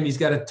to him. He's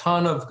got a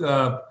ton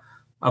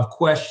of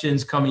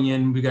questions coming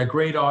in. We got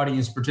great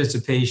audience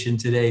participation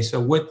today. So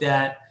with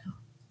that,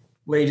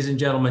 ladies and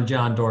gentlemen,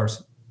 John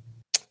Darcy.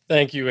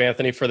 Thank you,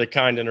 Anthony, for the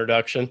kind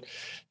introduction.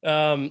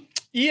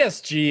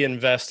 ESG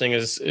investing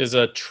is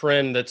a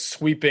trend that's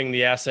sweeping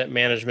the asset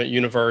management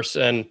universe.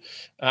 And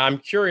I'm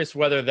curious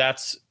whether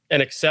that's an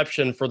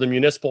exception for the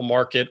municipal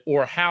market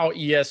or how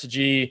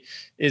ESG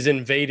is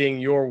invading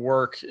your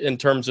work in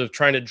terms of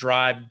trying to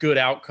drive good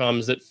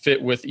outcomes that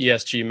fit with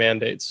ESG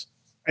mandates.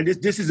 And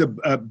this is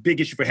a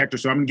big issue for Hector,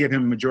 so I'm going to give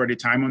him a majority of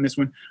time on this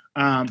one.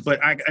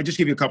 But I just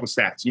give you a couple of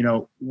stats.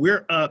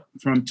 We're up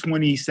from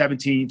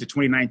 2017 to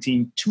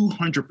 2019,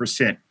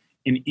 200%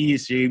 in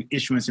ESG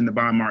issuance in the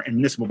bond market,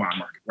 municipal bond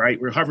market, right?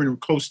 We're hovering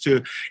close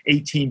to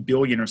 18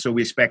 billion or so.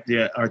 We expect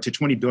to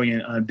 20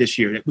 billion this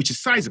year, which is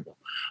sizable.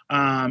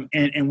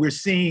 And we're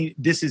seeing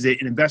this is an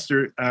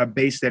investor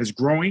base that is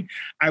growing.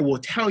 I will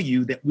tell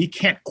you that we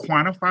can't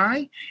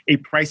quantify a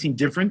pricing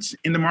difference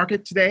in the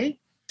market today.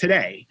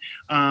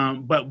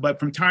 But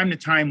from time to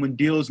time, when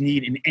deals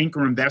need an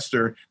anchor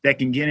investor that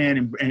can get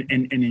in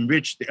and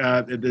enrich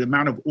the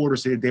amount of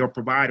orders that they'll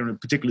provide on a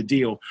particular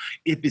deal,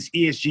 if it's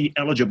ESG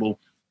eligible,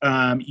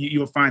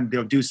 you'll find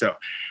they'll do so.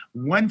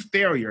 One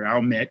failure, I'll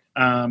admit,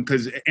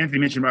 because Anthony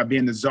mentioned about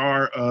being the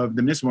czar of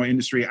the municipal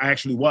industry. I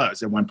actually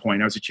was at one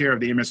point. I was the chair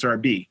of the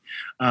MSRB.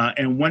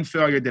 And one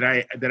failure that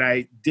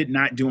I did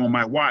not do on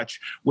my watch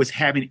was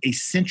having a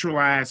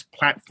centralized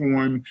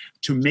platform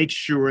to make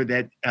sure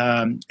that,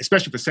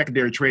 especially for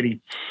secondary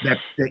trading, that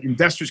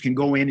investors can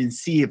go in and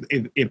see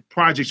if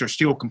projects are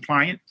still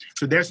compliant.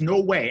 So there's no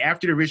way,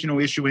 after the original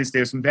issuance,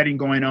 there's some vetting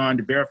going on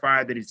to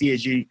verify that it's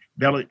ESG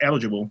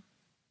eligible.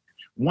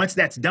 Once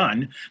that's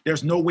done,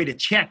 there's no way to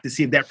check to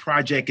see if that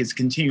project is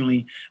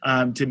continuing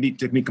to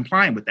be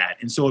compliant with that.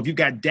 And so if you've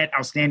got debt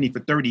outstanding for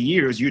 30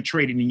 years, you're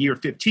trading in year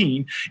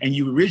 15, and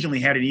you originally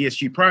had an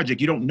ESG project,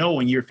 you don't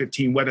know in year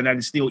 15 whether that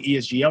is still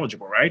ESG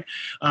eligible, right?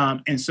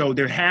 And so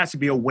there has to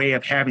be a way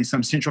of having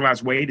some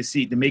centralized way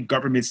to make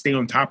governments stay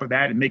on top of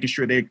that and making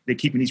sure they're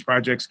keeping these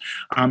projects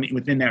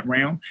within that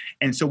realm.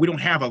 And so we don't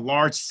have a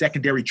large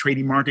secondary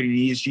trading market in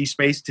the ESG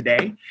space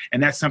today,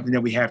 and that's something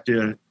that we have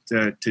to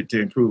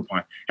improve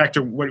upon.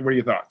 Hector, what are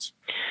your thoughts?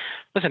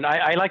 Listen,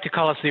 I like to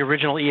call us the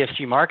original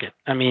ESG market.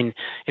 I mean,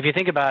 if you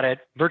think about it,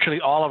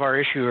 virtually all of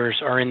our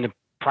issuers are in the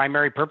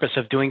primary purpose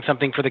of doing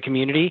something for the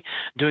community,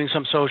 doing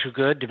some social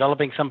good,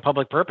 developing some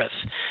public purpose.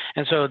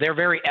 And so their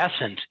very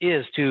essence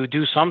is to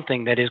do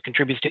something that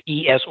contributes to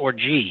E, S, or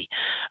G.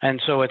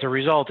 And so as a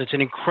result, it's an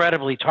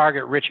incredibly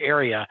target-rich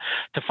area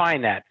to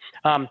find that.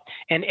 So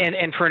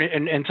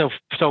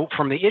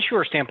from the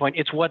issuer standpoint,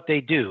 it's what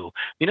they do.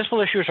 Municipal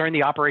issuers are in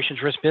the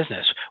operations risk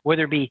business,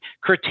 whether it be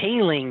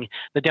curtailing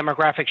the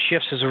demographic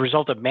shifts as a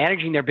result of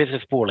managing their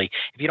business poorly.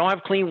 If you don't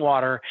have clean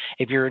water,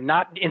 if you're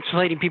not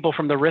insulating people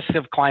from the risk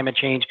of climate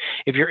change, change,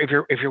 if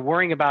you're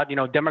worrying about,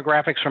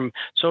 demographics from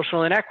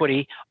social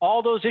inequity,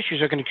 all those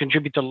issues are going to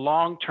contribute to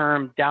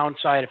long-term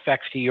downside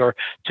effects to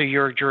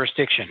your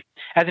jurisdiction.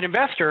 As an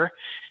investor,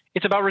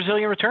 it's about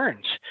resilient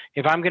returns.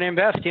 If I'm going to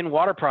invest in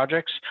water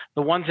projects,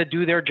 the ones that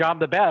do their job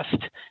the best,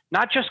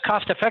 not just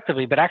cost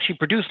effectively, but actually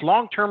produce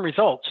long-term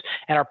results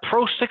and are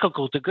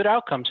pro-cyclical to good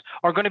outcomes,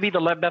 are going to be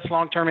the best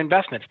long-term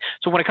investments.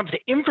 So when it comes to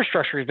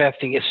infrastructure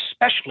investing,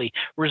 especially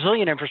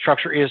resilient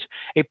infrastructure is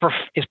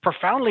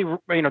profoundly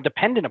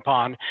dependent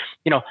upon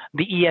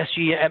the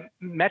ESG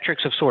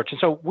metrics of sorts. And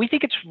so we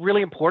think it's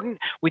really important.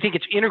 We think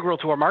it's integral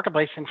to our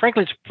marketplace, and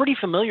frankly, it's pretty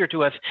familiar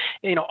to us.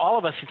 All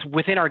of us, it's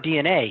within our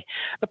DNA.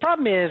 The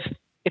problem is,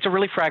 it's a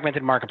really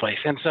fragmented marketplace.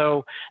 And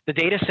so the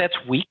data set's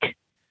weak.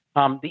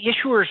 The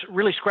issuers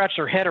really scratch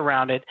their head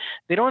around it.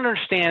 They don't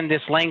understand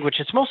this language.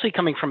 It's mostly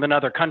coming from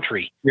another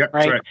country,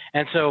 right?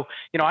 And so,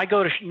 I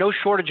go to no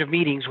shortage of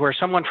meetings where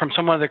someone from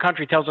some other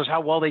country tells us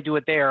how well they do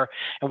it there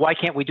and why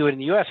can't we do it in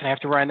the U.S. And I have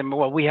to remind them,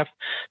 well, we have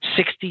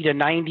 60 to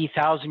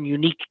 90,000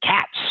 unique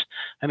cats.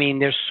 I mean,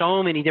 there's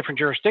so many different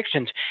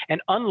jurisdictions. And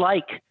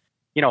unlike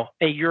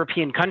a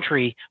European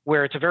country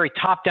where it's a very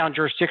top-down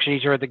jurisdiction,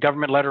 either at the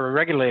government level or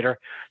regulator,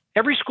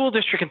 every school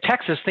district in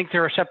Texas thinks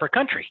they're a separate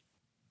country.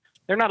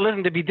 They're not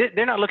looking to be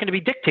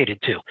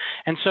dictated to.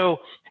 And so,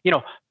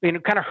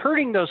 kind of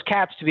herding those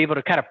cats to be able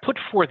to kind of put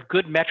forth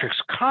good metrics,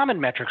 common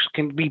metrics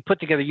can be put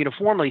together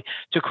uniformly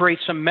to create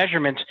some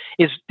measurements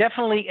is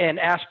definitely an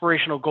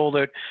aspirational goal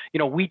that,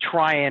 we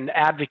try and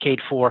advocate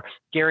for.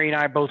 Gary and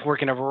I both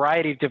work in a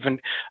variety of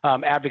different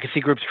advocacy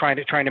groups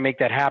trying to make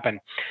that happen.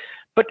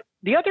 But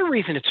the other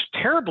reason it's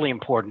terribly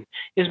important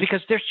is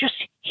because there's just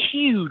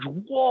huge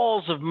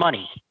walls of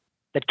money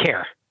that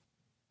care.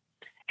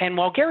 And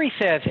while Gary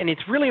says, and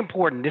it's really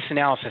important, this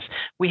analysis,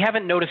 we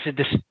haven't noticed a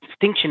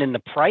distinction in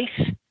the price,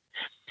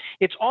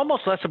 it's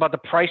almost less about the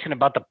price and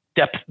about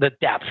the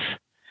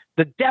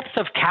depth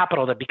of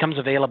capital that becomes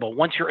available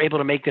once you're able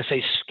to make this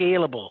a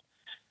scalable,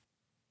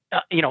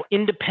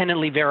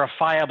 independently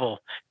verifiable,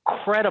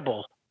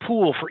 credible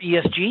pool for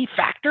ESG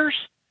factors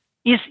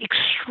is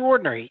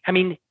extraordinary. I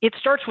mean, it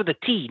starts with a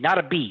T, not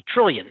a B,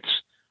 trillions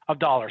of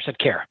dollars that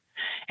care.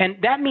 And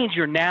that means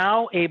you're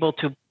now able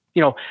to,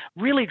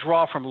 really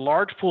draw from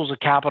large pools of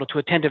capital to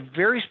attend to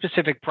very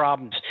specific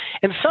problems.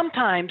 And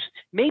sometimes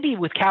maybe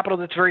with capital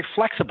that's very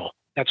flexible.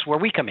 That's where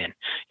we come in.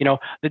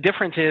 The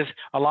difference is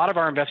a lot of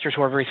our investors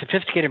who are very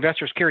sophisticated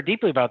investors care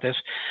deeply about this.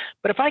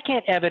 But if I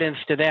can't evidence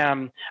to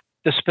them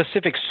the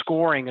specific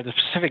scoring or the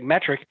specific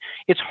metric,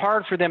 it's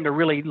hard for them to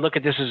really look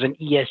at this as an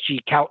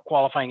ESG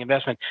qualifying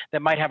investment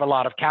that might have a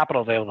lot of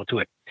capital available to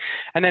it.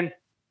 And then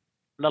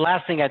the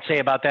last thing I'd say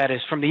about that is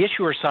from the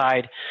issuer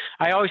side,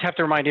 I always have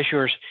to remind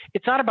issuers,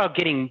 it's not about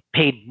getting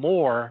paid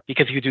more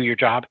because you do your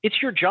job.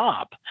 It's your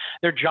job.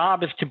 Their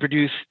job is to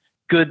produce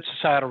good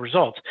societal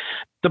results.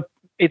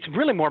 It's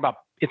really more about,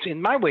 it's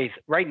in my ways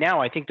right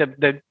now, I think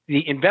the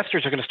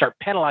investors are going to start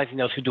penalizing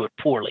those who do it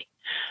poorly.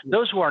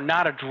 Those who are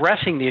not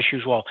addressing the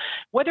issues well,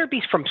 whether it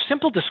be from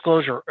simple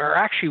disclosure or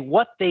actually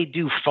what they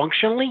do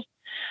functionally,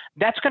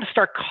 that's going to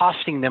start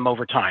costing them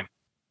over time.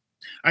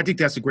 I think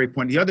that's a great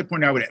point. The other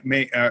point I would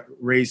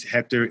raise,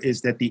 Hector,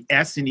 is that the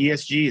S in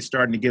ESG is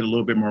starting to get a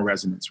little bit more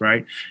resonance,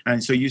 right?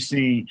 And so you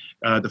see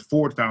the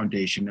Ford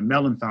Foundation, the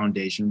Mellon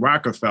Foundation,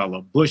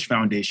 Rockefeller, Bush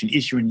Foundation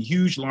issuing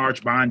huge,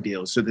 large bond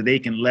deals so that they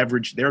can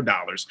leverage their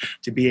dollars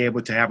to be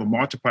able to have a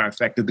multiplier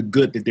effect of the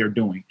good that they're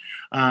doing.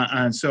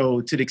 And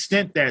so to the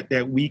extent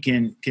that we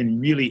can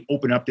really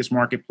open up this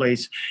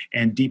marketplace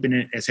and deepen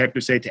it, as Hector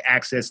said, to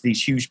access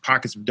these huge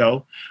pockets of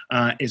dough,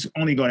 is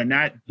only going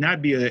to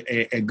not be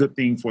a good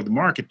thing for the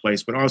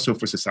marketplace, but also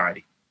for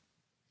society.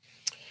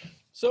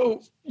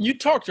 So you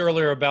talked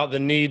earlier about the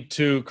need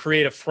to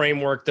create a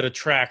framework that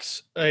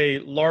attracts a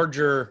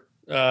larger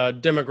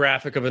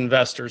demographic of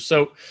investors.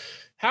 So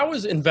how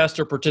is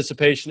investor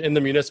participation in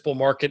the municipal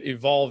market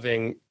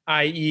evolving?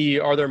 i.e.,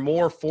 are there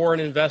more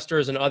foreign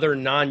investors and other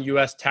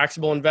non-U.S.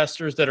 taxable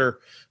investors that are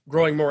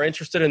growing more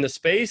interested in the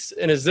space?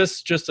 And is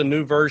this just a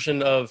new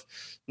version of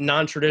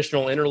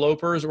non-traditional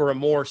interlopers or a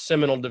more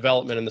seminal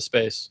development in the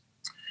space?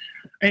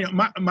 And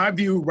my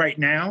view right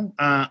now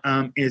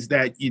is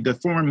that the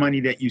foreign money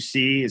that you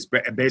see is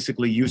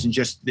basically using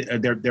just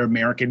their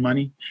American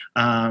money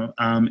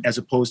as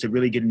opposed to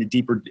really getting the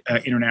deeper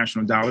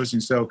international dollars.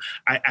 And so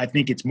I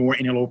think it's more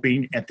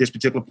interloping at this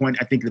particular point.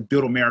 I think the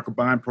Build America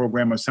bond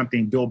program or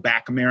something, Build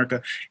Back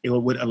America, it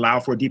would allow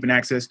for deepened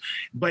access.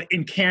 But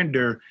in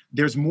candor,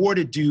 there's more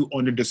to do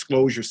on the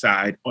disclosure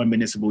side on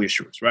municipal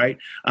issuers, right?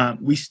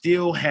 We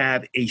still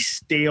have a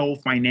stale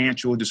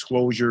financial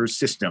disclosure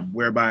system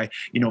whereby,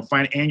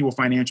 annual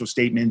financial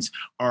statements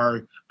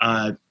are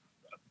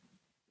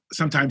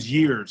sometimes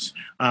years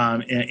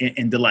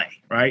in delay,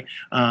 right?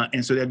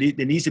 And so there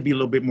needs to be a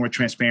little bit more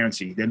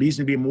transparency. There needs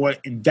to be more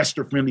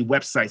investor-friendly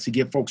websites to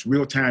give folks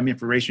real-time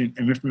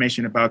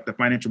information about the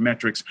financial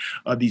metrics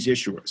of these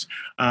issuers.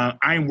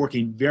 I am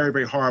working very,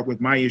 very hard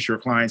with my issuer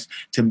clients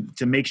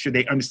to make sure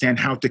they understand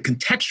how to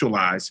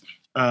contextualize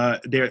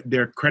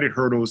their credit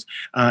hurdles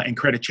and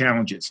credit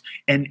challenges,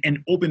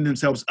 and open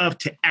themselves up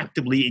to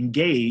actively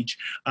engage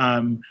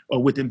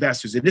with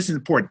investors. And this is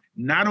important,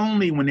 not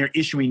only when they're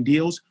issuing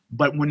deals,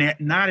 but when they're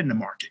not in the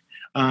market.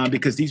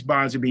 Because these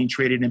bonds are being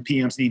traded, and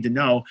PMs need to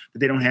know that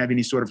they don't have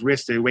any sort of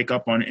risk. They wake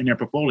up in their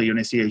portfolio and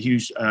they see a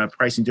huge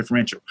pricing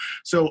differential.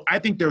 So I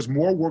think there's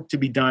more work to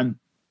be done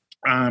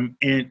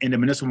in the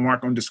municipal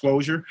market on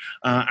disclosure.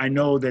 I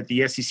know that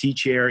the SEC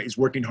chair is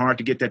working hard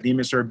to get that. The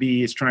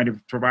MSRB is trying to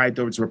provide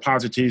those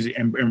repositories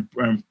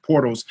and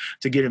portals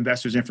to get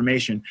investors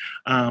information.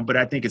 But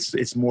I think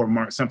it's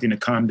more something to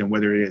come than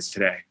whether it is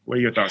today. What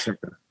are your thoughts,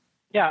 Victor?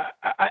 Yeah,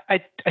 I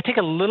take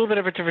a little bit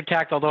of a different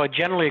tact, although I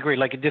generally agree.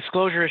 Like a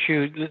disclosure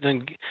issue,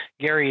 then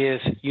Gary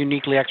is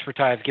uniquely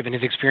expertise given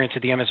his experience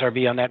at the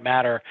MSRB on that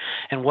matter,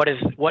 and what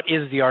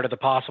is the art of the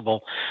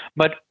possible.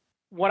 But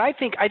what I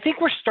think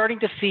we're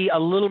starting to see a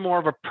little more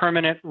of a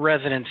permanent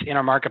residence in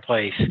our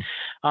marketplace.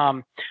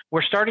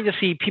 We're starting to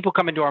see people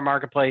come into our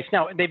marketplace.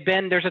 Now,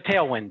 there's a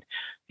tailwind.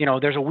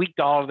 There's a weak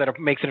dollar that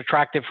makes it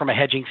attractive from a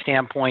hedging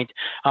standpoint.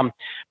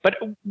 But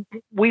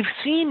we've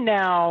seen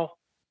now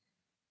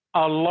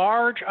a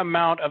large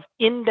amount of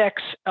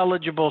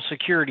index-eligible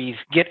securities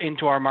get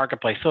into our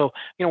marketplace. So,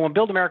 when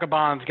Build America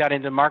Bonds got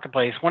into the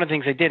marketplace, one of the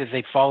things they did is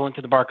they fall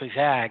into the Barclays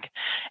Agg.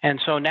 And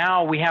so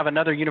now we have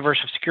another universe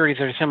of securities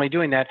that are similarly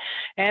doing that.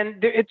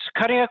 And it's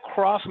cutting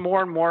across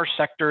more and more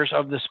sectors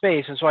of the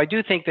space. And so I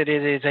do think that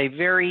it is a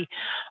very,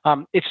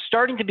 it's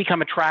starting to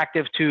become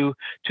attractive to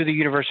the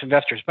universe of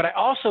investors. But I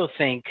also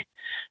think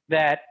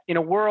that in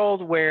a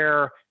world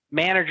where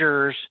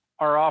managers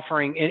are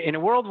offering, in a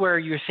world where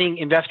you're seeing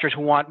investors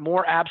who want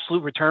more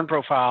absolute return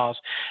profiles,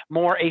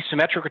 more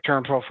asymmetric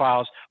return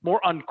profiles, more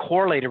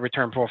uncorrelated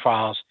return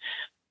profiles,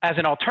 as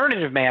an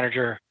alternative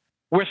manager,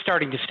 we're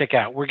starting to stick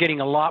out. We're getting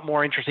a lot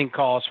more interesting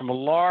calls from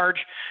large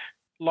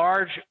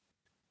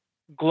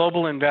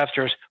global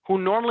investors who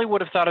normally would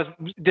have thought of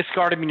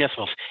discarded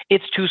municipals.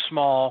 It's too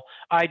small.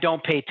 I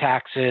don't pay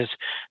taxes.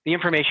 The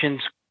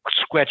information's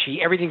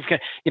sketchy. Everything's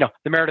going to,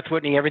 the Meredith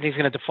Whitney, everything's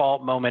going to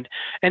default moment.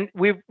 And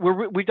we've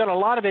done a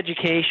lot of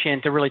education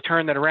to really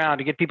turn that around,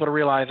 to get people to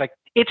realize like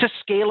it's a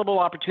scalable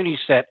opportunity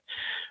set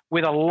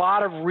with a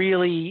lot of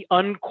really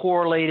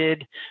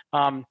uncorrelated,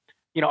 a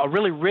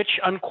really rich,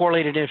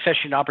 uncorrelated, and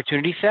efficient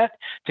opportunity set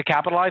to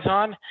capitalize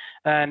on.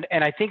 And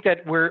I think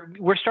that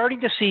we're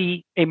starting to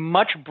see a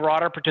much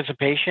broader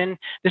participation.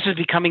 This is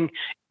becoming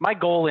my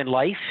goal in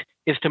life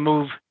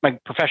my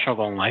professional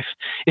goal in life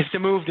is to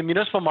move the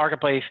municipal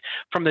marketplace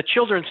from the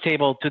children's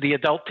table to the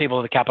adult table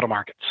of the capital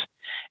markets.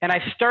 And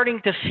I'm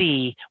starting to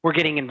see we're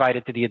getting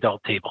invited to the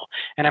adult table.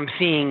 And I'm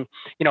seeing,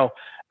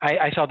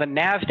 I saw that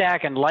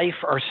NASDAQ and Life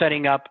are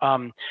setting up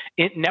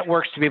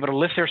networks to be able to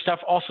list their stuff,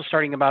 also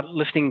starting about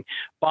listing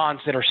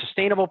bonds that are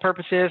sustainable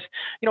purposes.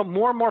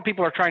 More and more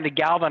people are trying to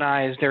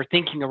galvanize their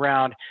thinking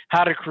around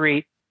how to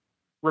create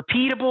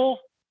repeatable,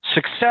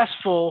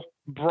 successful,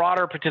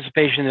 broader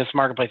participation in this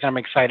marketplace. I'm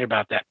excited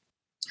about that.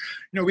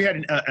 We had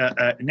an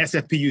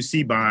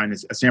SFPUC bond,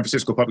 a San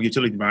Francisco Public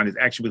Utility bond, is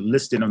actually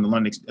listed on the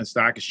London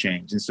Stock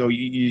Exchange. And so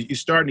you're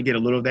starting to get a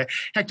little of that.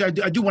 Hector,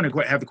 I do want to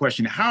have the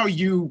question, how are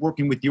you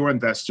working with your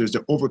investors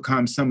to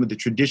overcome some of the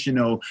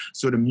traditional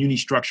sort of muni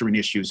structuring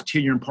issues,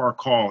 tier and par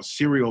calls,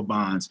 serial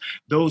bonds,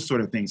 those sort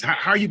of things?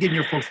 How are you getting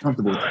your folks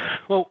comfortable with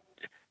that? Well,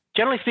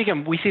 generally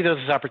speaking, we see those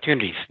as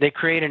opportunities. They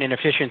create an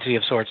inefficiency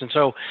of sorts. And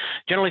so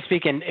generally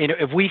speaking,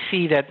 if we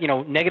see that,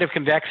 negative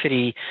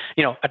convexity,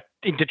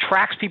 it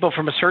detracts people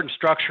from a certain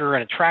structure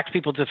and attracts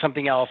people to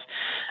something else,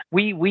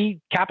 we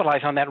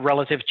capitalize on that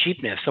relative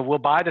cheapness. So we'll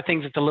buy the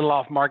things that's a little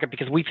off market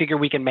because we figure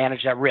we can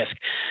manage that risk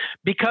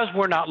because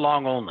we're not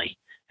long only.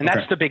 And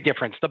that's the big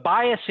difference. The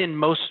bias in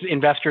most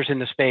investors in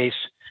the space,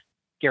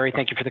 Gary,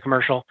 thank you for the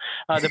commercial.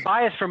 The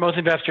bias for most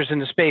investors in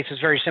the space is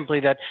very simply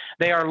that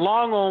they are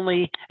long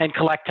only and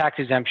collect tax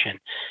exemption.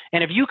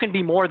 And if you can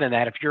be more than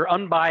that, if you're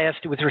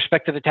unbiased with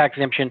respect to the tax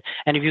exemption,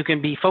 and if you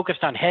can be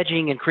focused on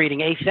hedging and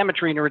creating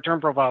asymmetry in your return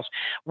profiles,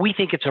 we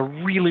think it's a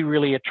really,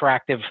 really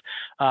attractive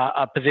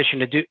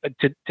position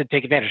to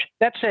take advantage.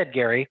 That said,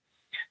 Gary,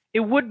 it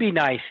would be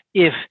nice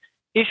if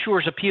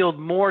issuers appealed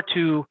more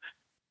to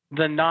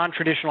the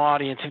non-traditional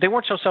audience, if they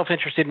weren't so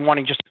self-interested in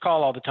wanting just to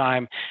call all the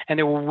time, and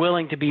they were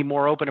willing to be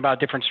more open about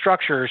different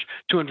structures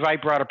to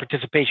invite broader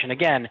participation.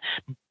 Again,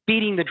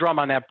 beating the drum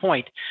on that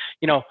point,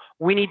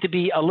 we need to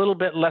be a little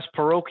bit less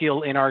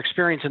parochial in our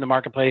experience in the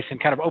marketplace and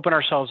kind of open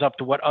ourselves up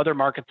to what other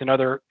markets and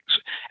other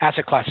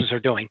asset classes are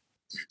doing.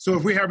 So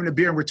if we're having a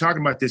beer and we're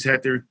talking about this,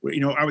 Hector,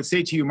 I would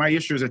say to you, my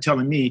issuers are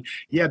telling me,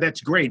 yeah, that's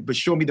great, but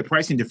show me the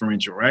pricing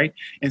differential, right?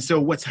 And so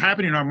what's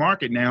happening in our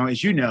market now,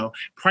 as you know,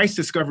 price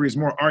discovery is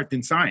more art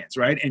than science,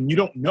 right? And you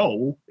don't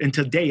know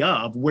until day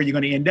of where you're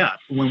going to end up,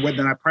 whether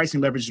or not pricing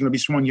leverage is going to be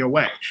swung your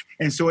way.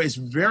 And so it's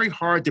very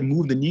hard to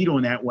move the needle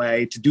in that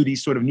way, to do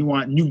these sort of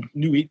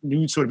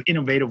new sort of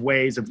innovative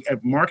ways of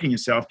marketing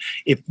yourself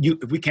if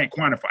we can't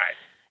quantify it.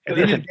 At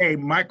the end of the day,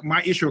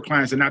 my issuer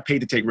clients are not paid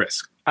to take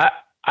risk.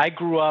 I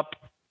grew up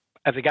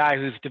as a guy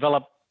who's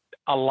developed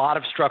a lot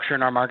of structure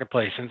in our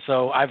marketplace. And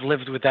so I've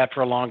lived with that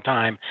for a long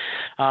time.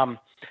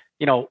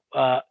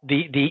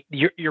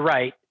 you're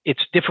right.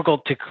 It's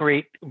difficult to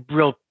create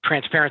real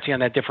transparency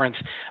on that difference,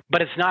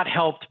 but it's not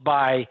helped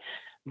by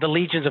the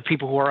legions of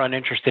people who are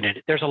uninterested in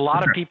it. There's a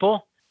lot of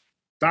people.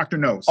 Doctor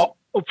knows.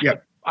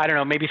 Yep. I don't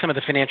know, maybe some of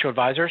the financial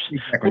advisors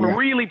who are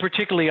really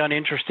particularly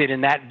uninterested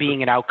in that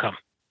being an outcome.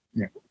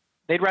 Yeah.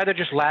 They'd rather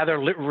just lather,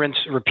 rinse,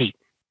 repeat.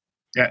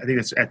 Yeah,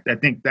 I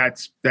think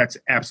that's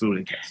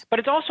absolutely the case. But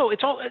it's all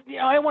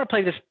I want to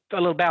play this a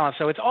little balance.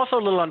 So it's also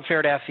a little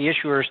unfair to ask the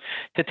issuers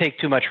to take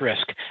too much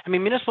risk. I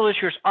mean, municipal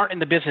issuers aren't in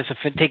the business of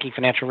taking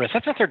financial risk.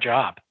 That's not their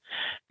job.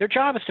 Their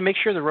job is to make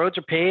sure the roads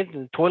are paved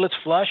and the toilets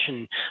flush,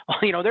 and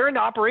they're in the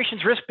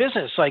operations risk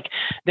business. Like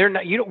they're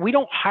not. We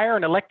don't hire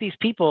and elect these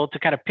people to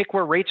kind of pick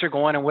where rates are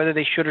going and whether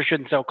they should or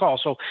shouldn't sell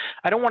calls. So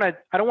I don't want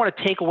to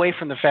take away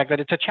from the fact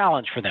that it's a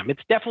challenge for them.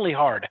 It's definitely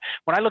hard.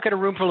 When I look at a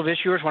room full of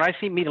issuers, when I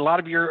meet a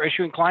lot of your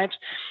issuing clients,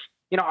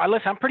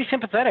 I'm pretty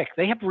sympathetic.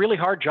 They have really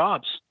hard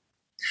jobs.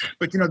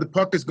 But, the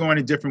puck is going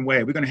a different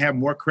way. We're going to have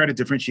more credit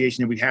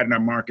differentiation than we had in our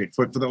market.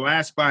 For the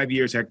last 5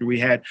 years, Hector, we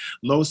had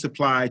low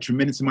supply,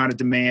 tremendous amount of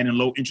demand, and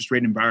low interest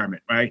rate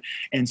environment, right?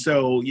 And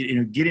so,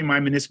 getting my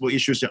municipal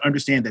issuers to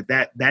understand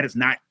that is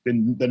not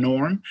the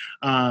norm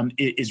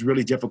is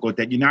really difficult,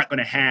 that you're not going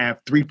to have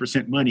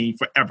 3% money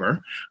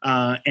forever,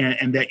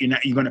 and that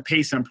you're going to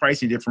pay some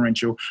pricing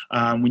differential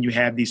when you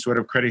have these sort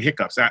of credit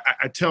hiccups.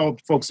 I tell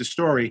folks a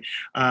story.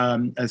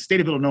 The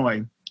state of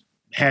Illinois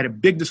had a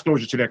big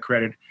disclosure to their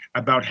credit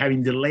about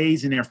having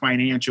delays in their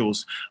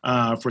financials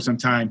for some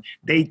time.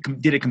 They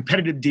did a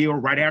competitive deal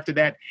right after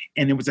that,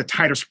 and it was a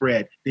tighter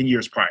spread than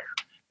years prior.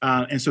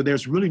 And so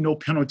there's really no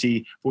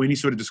penalty for any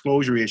sort of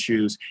disclosure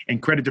issues,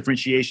 and credit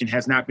differentiation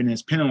has not been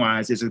as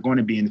penalized as it's going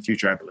to be in the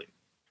future, I believe.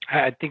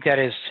 I think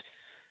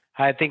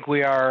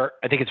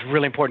it's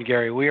really important,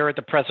 Gary. We are at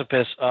the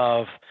precipice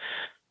of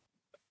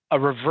a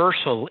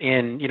reversal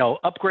in,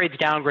 upgrades,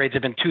 downgrades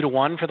have been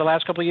 2-to-1 for the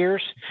last couple of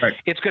years. Right.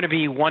 It's going to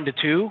be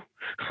 1-to-2.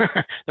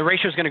 The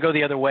ratio is going to go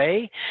the other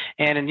way.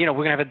 And we're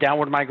going to have a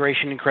downward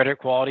migration in credit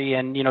quality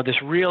and,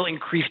 this real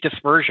increased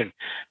dispersion.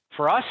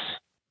 For us,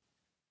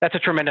 that's a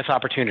tremendous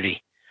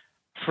opportunity.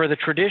 For the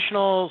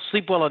traditional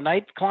sleep well at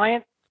night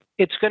client,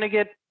 it's going to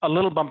get a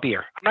little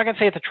bumpier. I'm not going to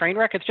say it's a train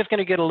wreck. It's just going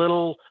to get a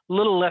little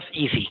less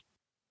easy.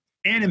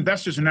 And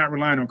investors are not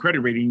relying on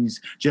credit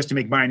ratings just to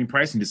make buying and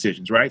pricing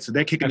decisions, right? So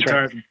they're kicking the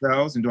tires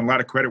themselves and doing a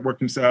lot of credit work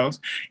themselves,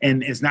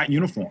 and it's not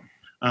uniform.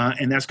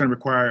 And that's going to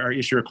require our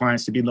issuer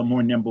clients to be a little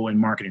more nimble in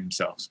marketing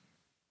themselves.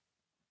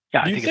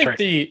 Yeah, Do you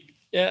think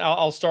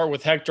I'll start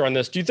with Hector on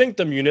this. Do you think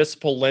the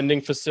municipal lending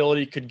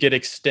facility could get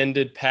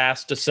extended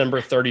past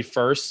December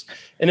 31st?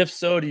 And if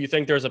so, do you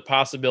think there's a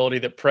possibility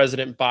that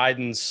President-elect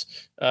Biden's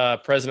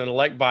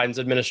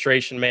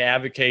administration may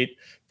advocate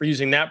for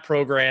using that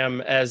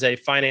program as a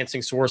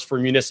financing source for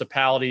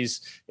municipalities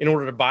in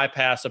order to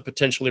bypass a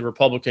potentially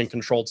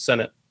Republican-controlled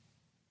Senate?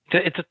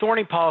 It's a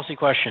thorny policy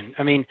question.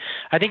 I mean,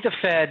 I think the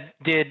Fed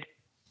did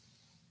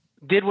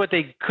what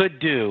they could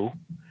do,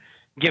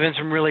 given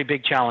some really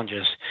big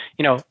challenges.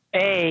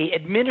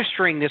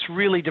 Administering this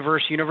really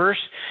diverse universe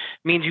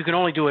means you can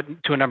only do it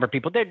to a number of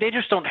people. They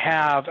just don't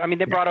have,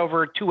 they brought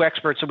over two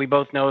experts that we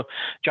both know,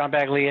 John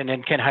Bagley and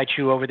then Ken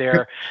Haichu over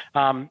there,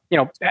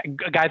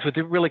 guys with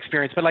real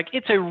experience, but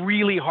it's a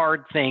really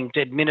hard thing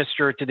to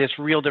administer to this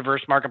real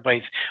diverse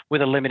marketplace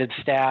with a limited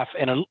staff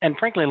and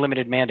frankly, a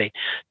limited mandate.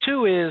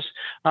 Two is,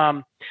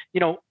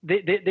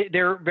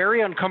 they're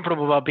very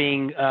uncomfortable about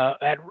being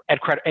at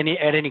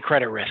any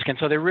credit risk. And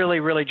so they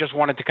really just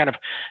wanted to kind of,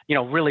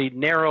 really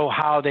narrow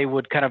how they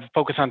would kind of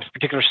focus on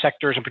particular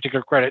sectors and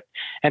particular credit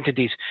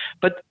entities.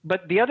 But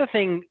the other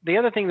thing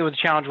that was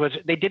a challenge was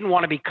they didn't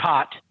want to be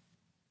caught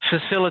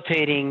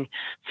facilitating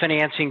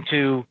financing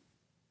to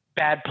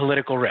bad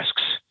political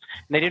risks.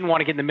 And they didn't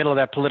want to get in the middle of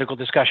that political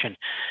discussion.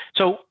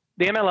 So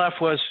the MLF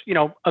was,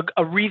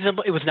 a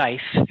reasonable, it was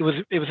nice. It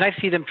was nice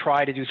to see them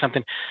try to do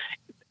something.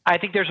 I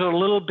think there's been a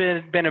little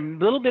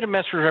bit of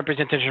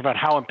misrepresentation about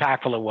how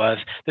impactful it was.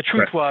 The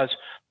truth was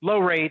low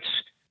rates,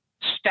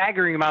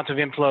 staggering amounts of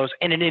inflows,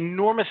 and an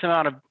enormous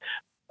amount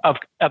of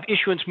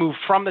issuance move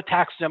from the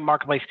tax-exempt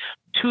marketplace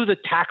to the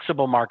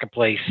taxable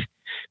marketplace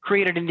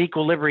created an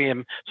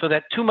equilibrium so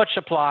that too much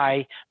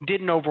supply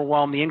didn't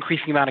overwhelm the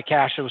increasing amount of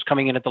cash that was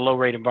coming in at the low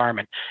rate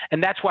environment.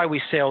 And that's why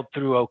we sailed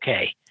through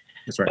okay.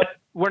 That's right. But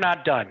we're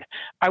not done.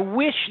 I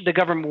wish the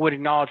government would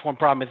acknowledge one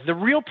problem. The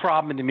real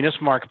problem in the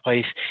municipal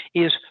marketplace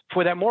is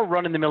for that more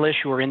run-of-the-mill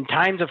issuer in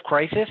times of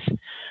crisis,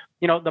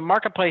 the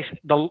marketplace,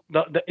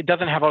 it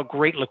doesn't have a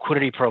great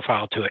liquidity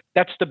profile to it.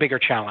 That's the bigger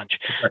challenge.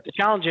 Right. The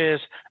challenge is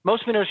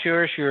most municipal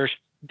issuers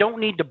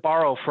don't need to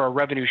borrow for a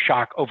revenue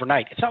shock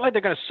overnight. It's not like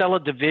they're going to sell a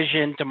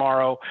division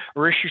tomorrow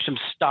or issue some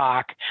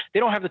stock.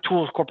 They don't have the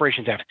tools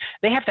corporations have.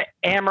 They have to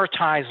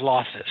amortize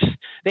losses.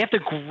 They have to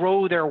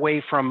grow their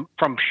way from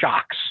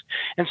shocks.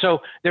 And so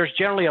there's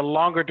generally a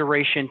longer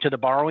duration to the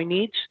borrowing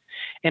needs.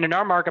 And in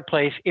our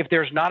marketplace, if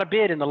there's not a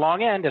bid in the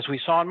long end, as we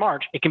saw in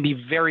March, it can be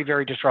very,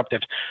 very disruptive.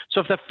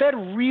 So if the Fed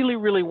really,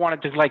 really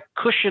wanted to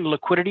cushion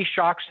liquidity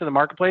shocks to the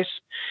marketplace,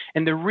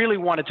 and they really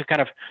wanted to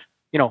kind of,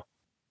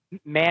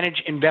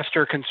 manage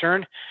investor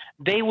concern,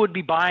 they would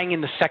be buying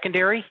in the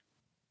secondary,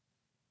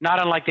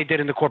 not unlike they did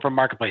in the corporate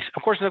marketplace.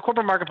 Of course, in the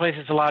corporate marketplace,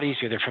 it's a lot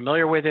easier. They're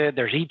familiar with it.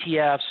 There's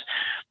ETFs.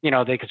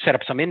 They could set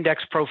up some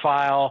index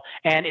profile,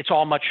 and it's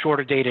all much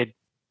shorter dated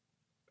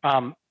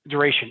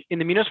duration. In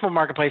the municipal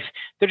marketplace,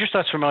 they're just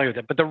less familiar with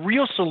it. But the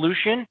real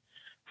solution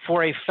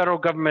for a federal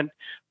government,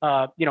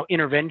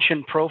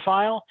 intervention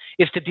profile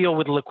is to deal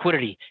with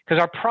liquidity,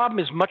 because our problem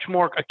is much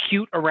more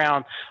acute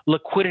around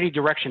liquidity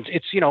directions.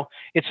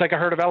 It's like a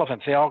herd of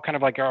elephants. They all kind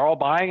of like are all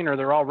buying or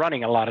they're all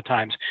running a lot of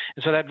times.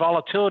 And so that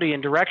volatility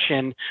and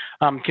direction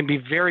can be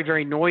very,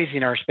 very noisy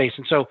in our space.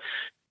 And so,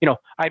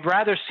 I'd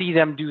rather see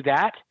them do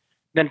that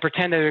than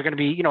pretend that they're going to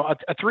be,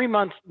 a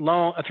 3-month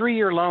loan, a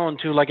 3-year loan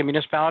to like a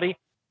municipality.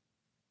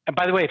 And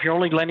by the way, if you're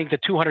only lending to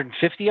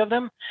 250 of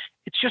them,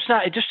 it's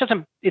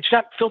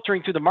not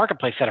filtering through the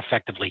marketplace that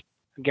effectively.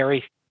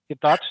 Gary, your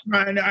thoughts?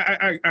 And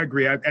I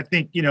agree. I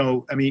think,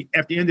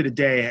 at the end of the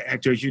day,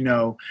 Hector, as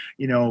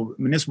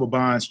municipal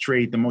bonds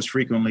trade the most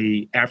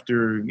frequently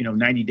after,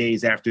 90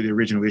 days after the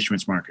original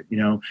issuance market.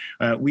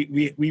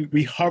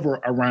 We hover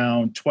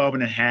around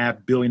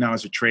 $12.5 billion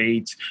of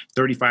trades,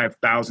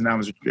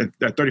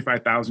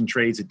 35,000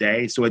 trades a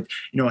day. So,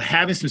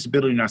 having some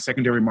stability in our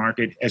secondary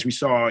market, as we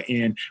saw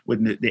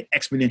with the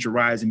exponential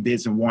rise in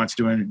bids and wants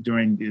during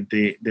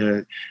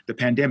the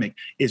pandemic,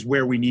 is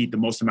where we need the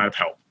most amount of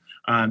help.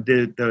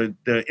 The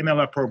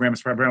MLF program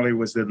primarily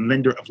was the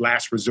lender of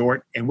last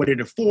resort, and what it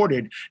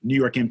afforded New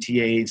York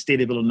MTA, state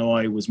of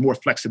Illinois, was more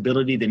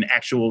flexibility than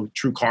actual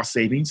true cost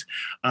savings.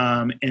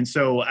 And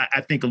so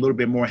I think a little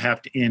bit more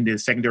heft in the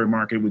secondary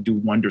market would do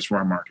wonders for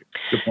our market.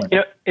 Good point.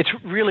 It's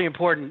really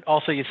important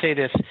also you say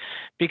this,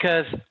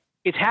 because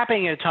it's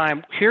happening at a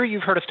time here.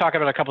 You've heard us talk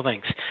about a couple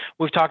things.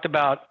 We've talked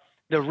about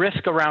the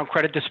risk around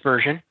credit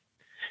dispersion.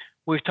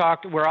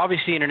 We're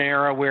obviously in an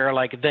era where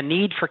like the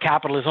need for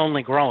capital is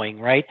only growing,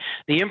 right?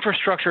 The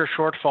infrastructure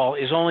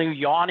shortfall is only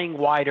yawning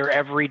wider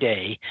every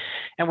day.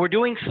 And we're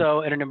doing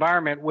so in an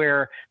environment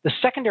where the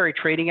secondary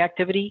trading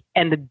activity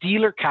and the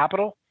dealer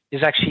capital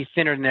is actually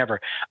thinner than ever.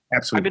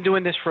 Absolutely. I've been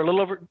doing this for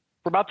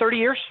about 30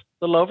 years,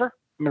 a little over.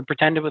 I'm going to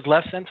pretend it was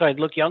less then, so I'd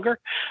look younger.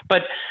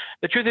 But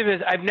the truth of it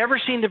is, I've never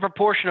seen the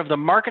proportion of the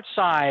market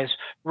size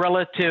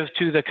relative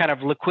to the kind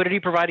of liquidity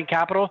providing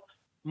capital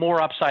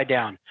more upside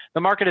down. The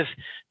market is,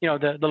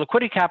 the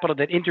liquidity capital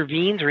that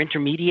intervenes or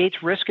intermediates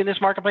risk in this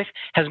marketplace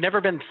has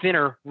never been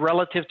thinner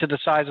relative to the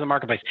size of the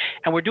marketplace.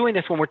 And we're doing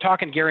this when we're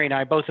talking, Gary and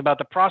I, both about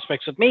the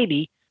prospects of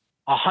maybe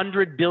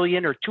 $100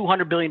 billion or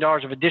 $200 billion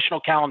of additional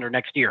calendar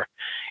next year.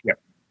 Yep.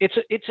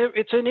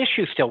 It's an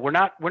issue still. We're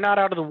not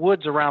out of the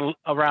woods around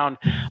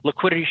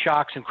liquidity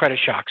shocks and credit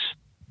shocks.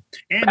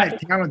 And that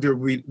calendar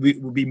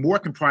will be more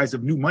comprised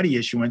of new money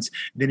issuance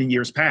than in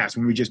years past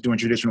when we were just doing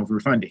traditional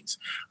refundings.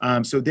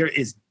 So there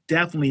is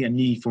definitely a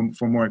need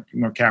for more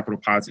capital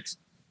deposits.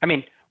 I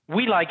mean,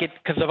 we like it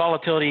because the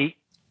volatility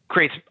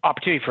creates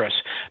opportunity for us.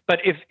 But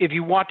if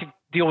you want to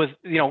deal with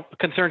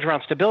concerns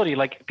around stability,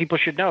 like people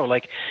should know,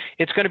 like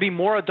it's going to be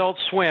more Adult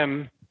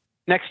Swim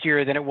next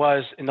year than it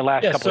was in the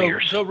last couple of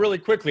years. So really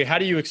quickly, how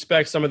do you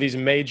expect some of these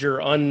major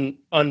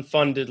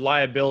unfunded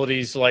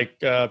liabilities like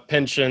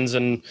pensions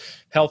and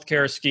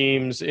healthcare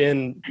schemes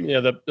in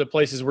the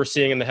places we're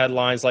seeing in the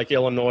headlines like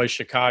Illinois,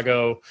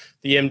 Chicago,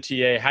 the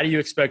MTA, how do you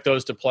expect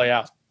those to play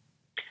out?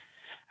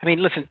 I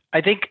mean, listen,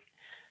 I think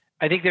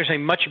there's a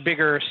much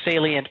bigger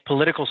salient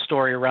political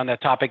story around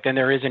that topic than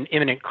there is an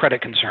imminent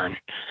credit concern.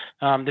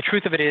 The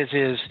truth of it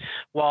is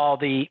while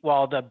the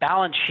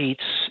balance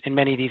sheets in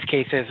many of these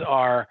cases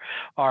are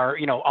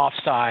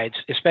offsides,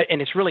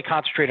 and it's really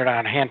concentrated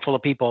on a handful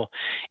of people,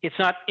 it's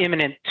not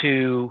imminent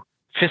to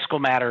fiscal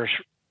matters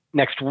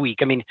next week.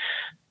 I mean,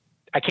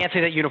 I can't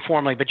say that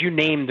uniformly, but you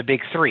name the big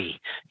three.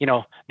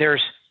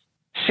 There's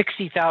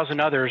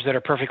 60,000 others that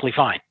are perfectly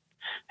fine.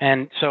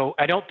 And so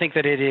I don't think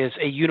that it is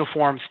a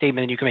uniform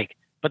statement that you can make.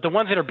 But the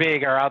ones that are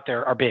big are out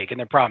there are big and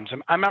they're problems.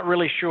 I'm not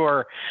really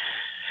sure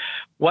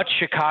what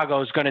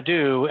Chicago is going to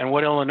do and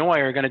what Illinois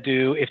are going to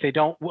do if they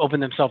don't open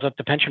themselves up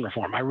to pension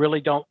reform. I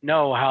really don't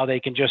know how they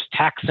can just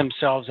tax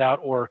themselves out,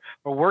 or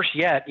worse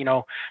yet,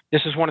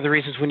 this is one of the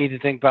reasons we need to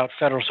think about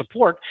federal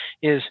support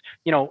is,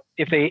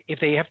 if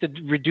they have to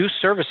reduce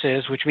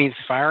services, which means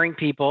firing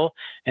people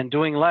and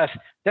doing less,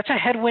 that's a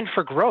headwind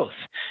for growth.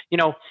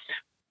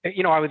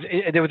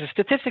 There was a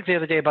statistic the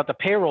other day about the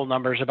payroll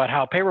numbers, about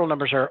how payroll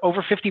numbers are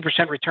over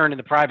 50% return in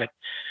the private.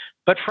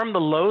 But from the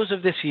lows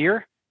of this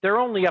year, they're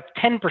only up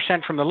 10%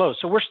 from the lows.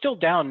 So we're still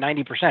down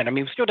 90%. I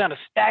mean, we're still down a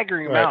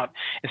staggering amount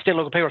in state and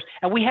local payrolls.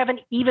 And we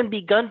haven't even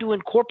begun to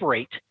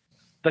incorporate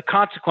the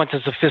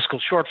consequences of fiscal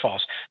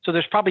shortfalls. So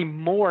there's probably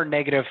more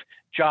negative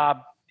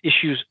job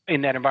issues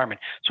in that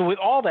environment. So with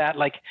all that,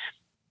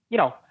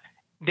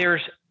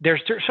 there's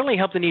certainly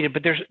help that needed,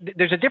 but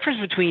there's a difference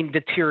between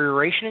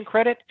deterioration in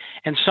credit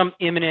and some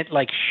imminent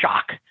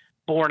shock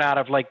born out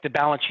of the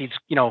balance sheets,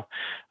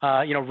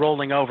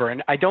 rolling over.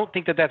 And I don't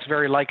think that that's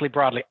very likely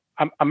broadly.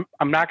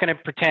 I'm not going to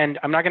pretend.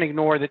 I'm not going to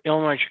ignore that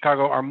Illinois and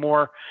Chicago are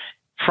more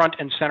front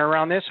and center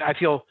around this. I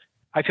feel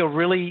I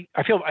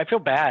feel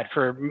bad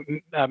for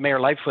Mayor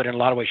Lightfoot in a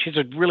lot of ways. She's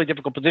a really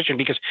difficult position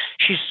because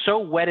she's so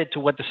wedded to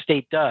what the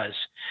state does.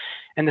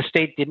 And the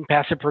state didn't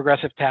pass a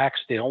progressive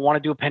tax. They don't want to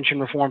do a pension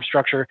reform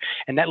structure.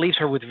 And that leaves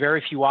her with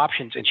very few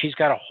options. And she's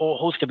got a whole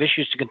host of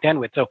issues to contend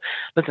with. So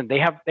listen, they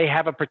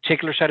have a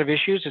particular set of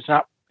issues. It's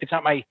not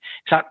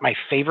my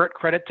favorite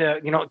credit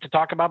to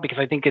talk about because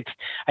I think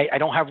I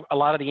don't have a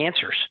lot of the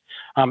answers.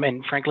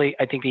 And frankly,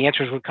 I think the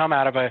answers would come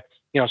out of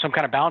some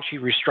kind of balance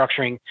sheet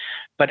restructuring,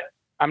 but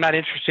I'm not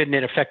interested in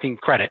it affecting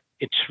credit.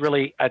 It's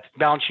really a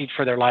balance sheet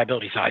for their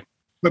liability side.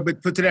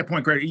 But to that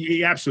point, Greg,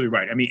 you're absolutely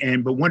right. I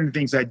mean, but one of the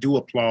things I do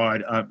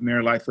applaud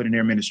Mayor Lightfoot and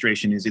their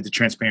administration is the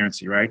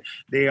transparency, right?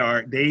 They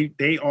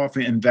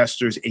offer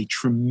investors a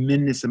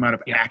tremendous amount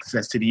of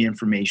access to the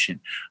information,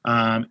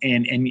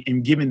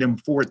 and giving them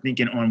forward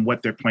thinking on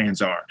what their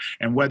plans are,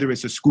 and whether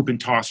it's a scoop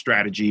and toss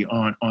strategy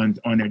on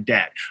their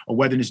debt, or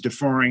whether it's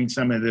deferring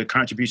some of the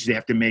contributions they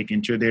have to make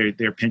into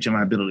their pension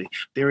liability.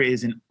 There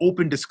is an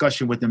open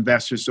discussion with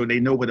investors so they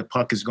know where the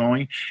puck is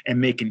going and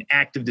making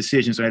active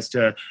decisions as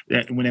to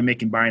when they're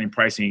making buying and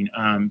pricing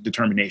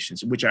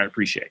determinations, which I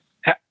appreciate.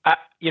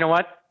 You know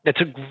what?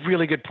 That's a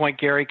really good point,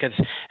 Gary, because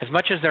as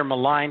much as they're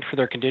maligned for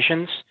their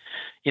conditions,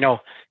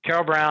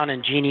 Carol Brown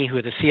and Jeannie, who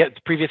are the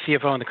previous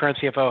CFO and the current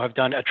CFO, have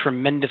done a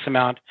tremendous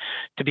amount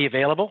to be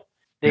available.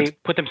 They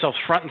put themselves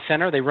front and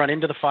center. They run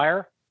into the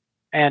fire,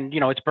 and,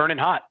 it's burning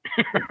hot.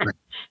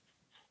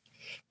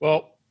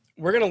 Well,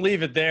 we're going to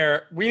leave it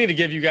there. We need to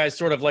give you guys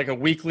sort of like a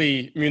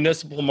weekly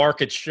municipal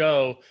market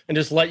show and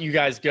just let you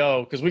guys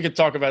go, because we could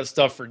talk about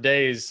stuff for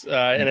days.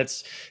 And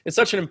it's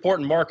such an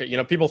important market.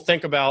 People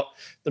think about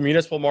the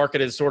municipal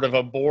market as sort of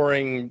a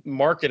boring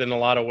market in a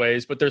lot of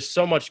ways, but there's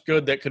so much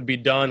good that could be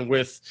done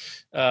with,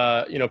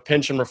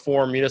 pension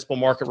reform, municipal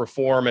market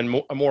reform,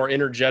 and a more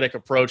energetic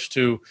approach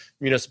to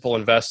municipal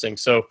investing.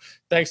 So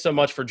thanks so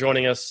much for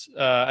joining us.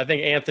 I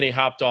think Anthony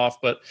hopped off,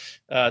 but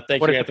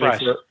thank you,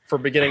 Anthony, for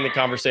beginning the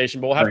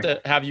conversation. But we'll have to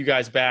have you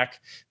guys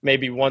back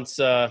maybe once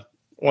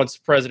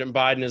President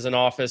Biden is in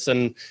office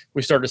and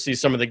we start to see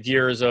some of the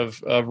gears of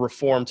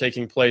reform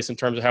taking place in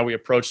terms of how we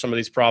approach some of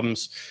these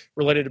problems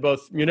related to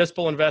both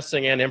municipal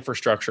investing and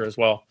infrastructure as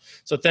well.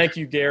 So thank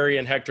you, Gary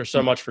and Hector,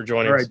 so much for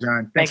joining us. All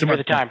right, John. Thank you for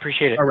the time.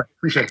 Appreciate it. All right.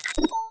 Appreciate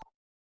it.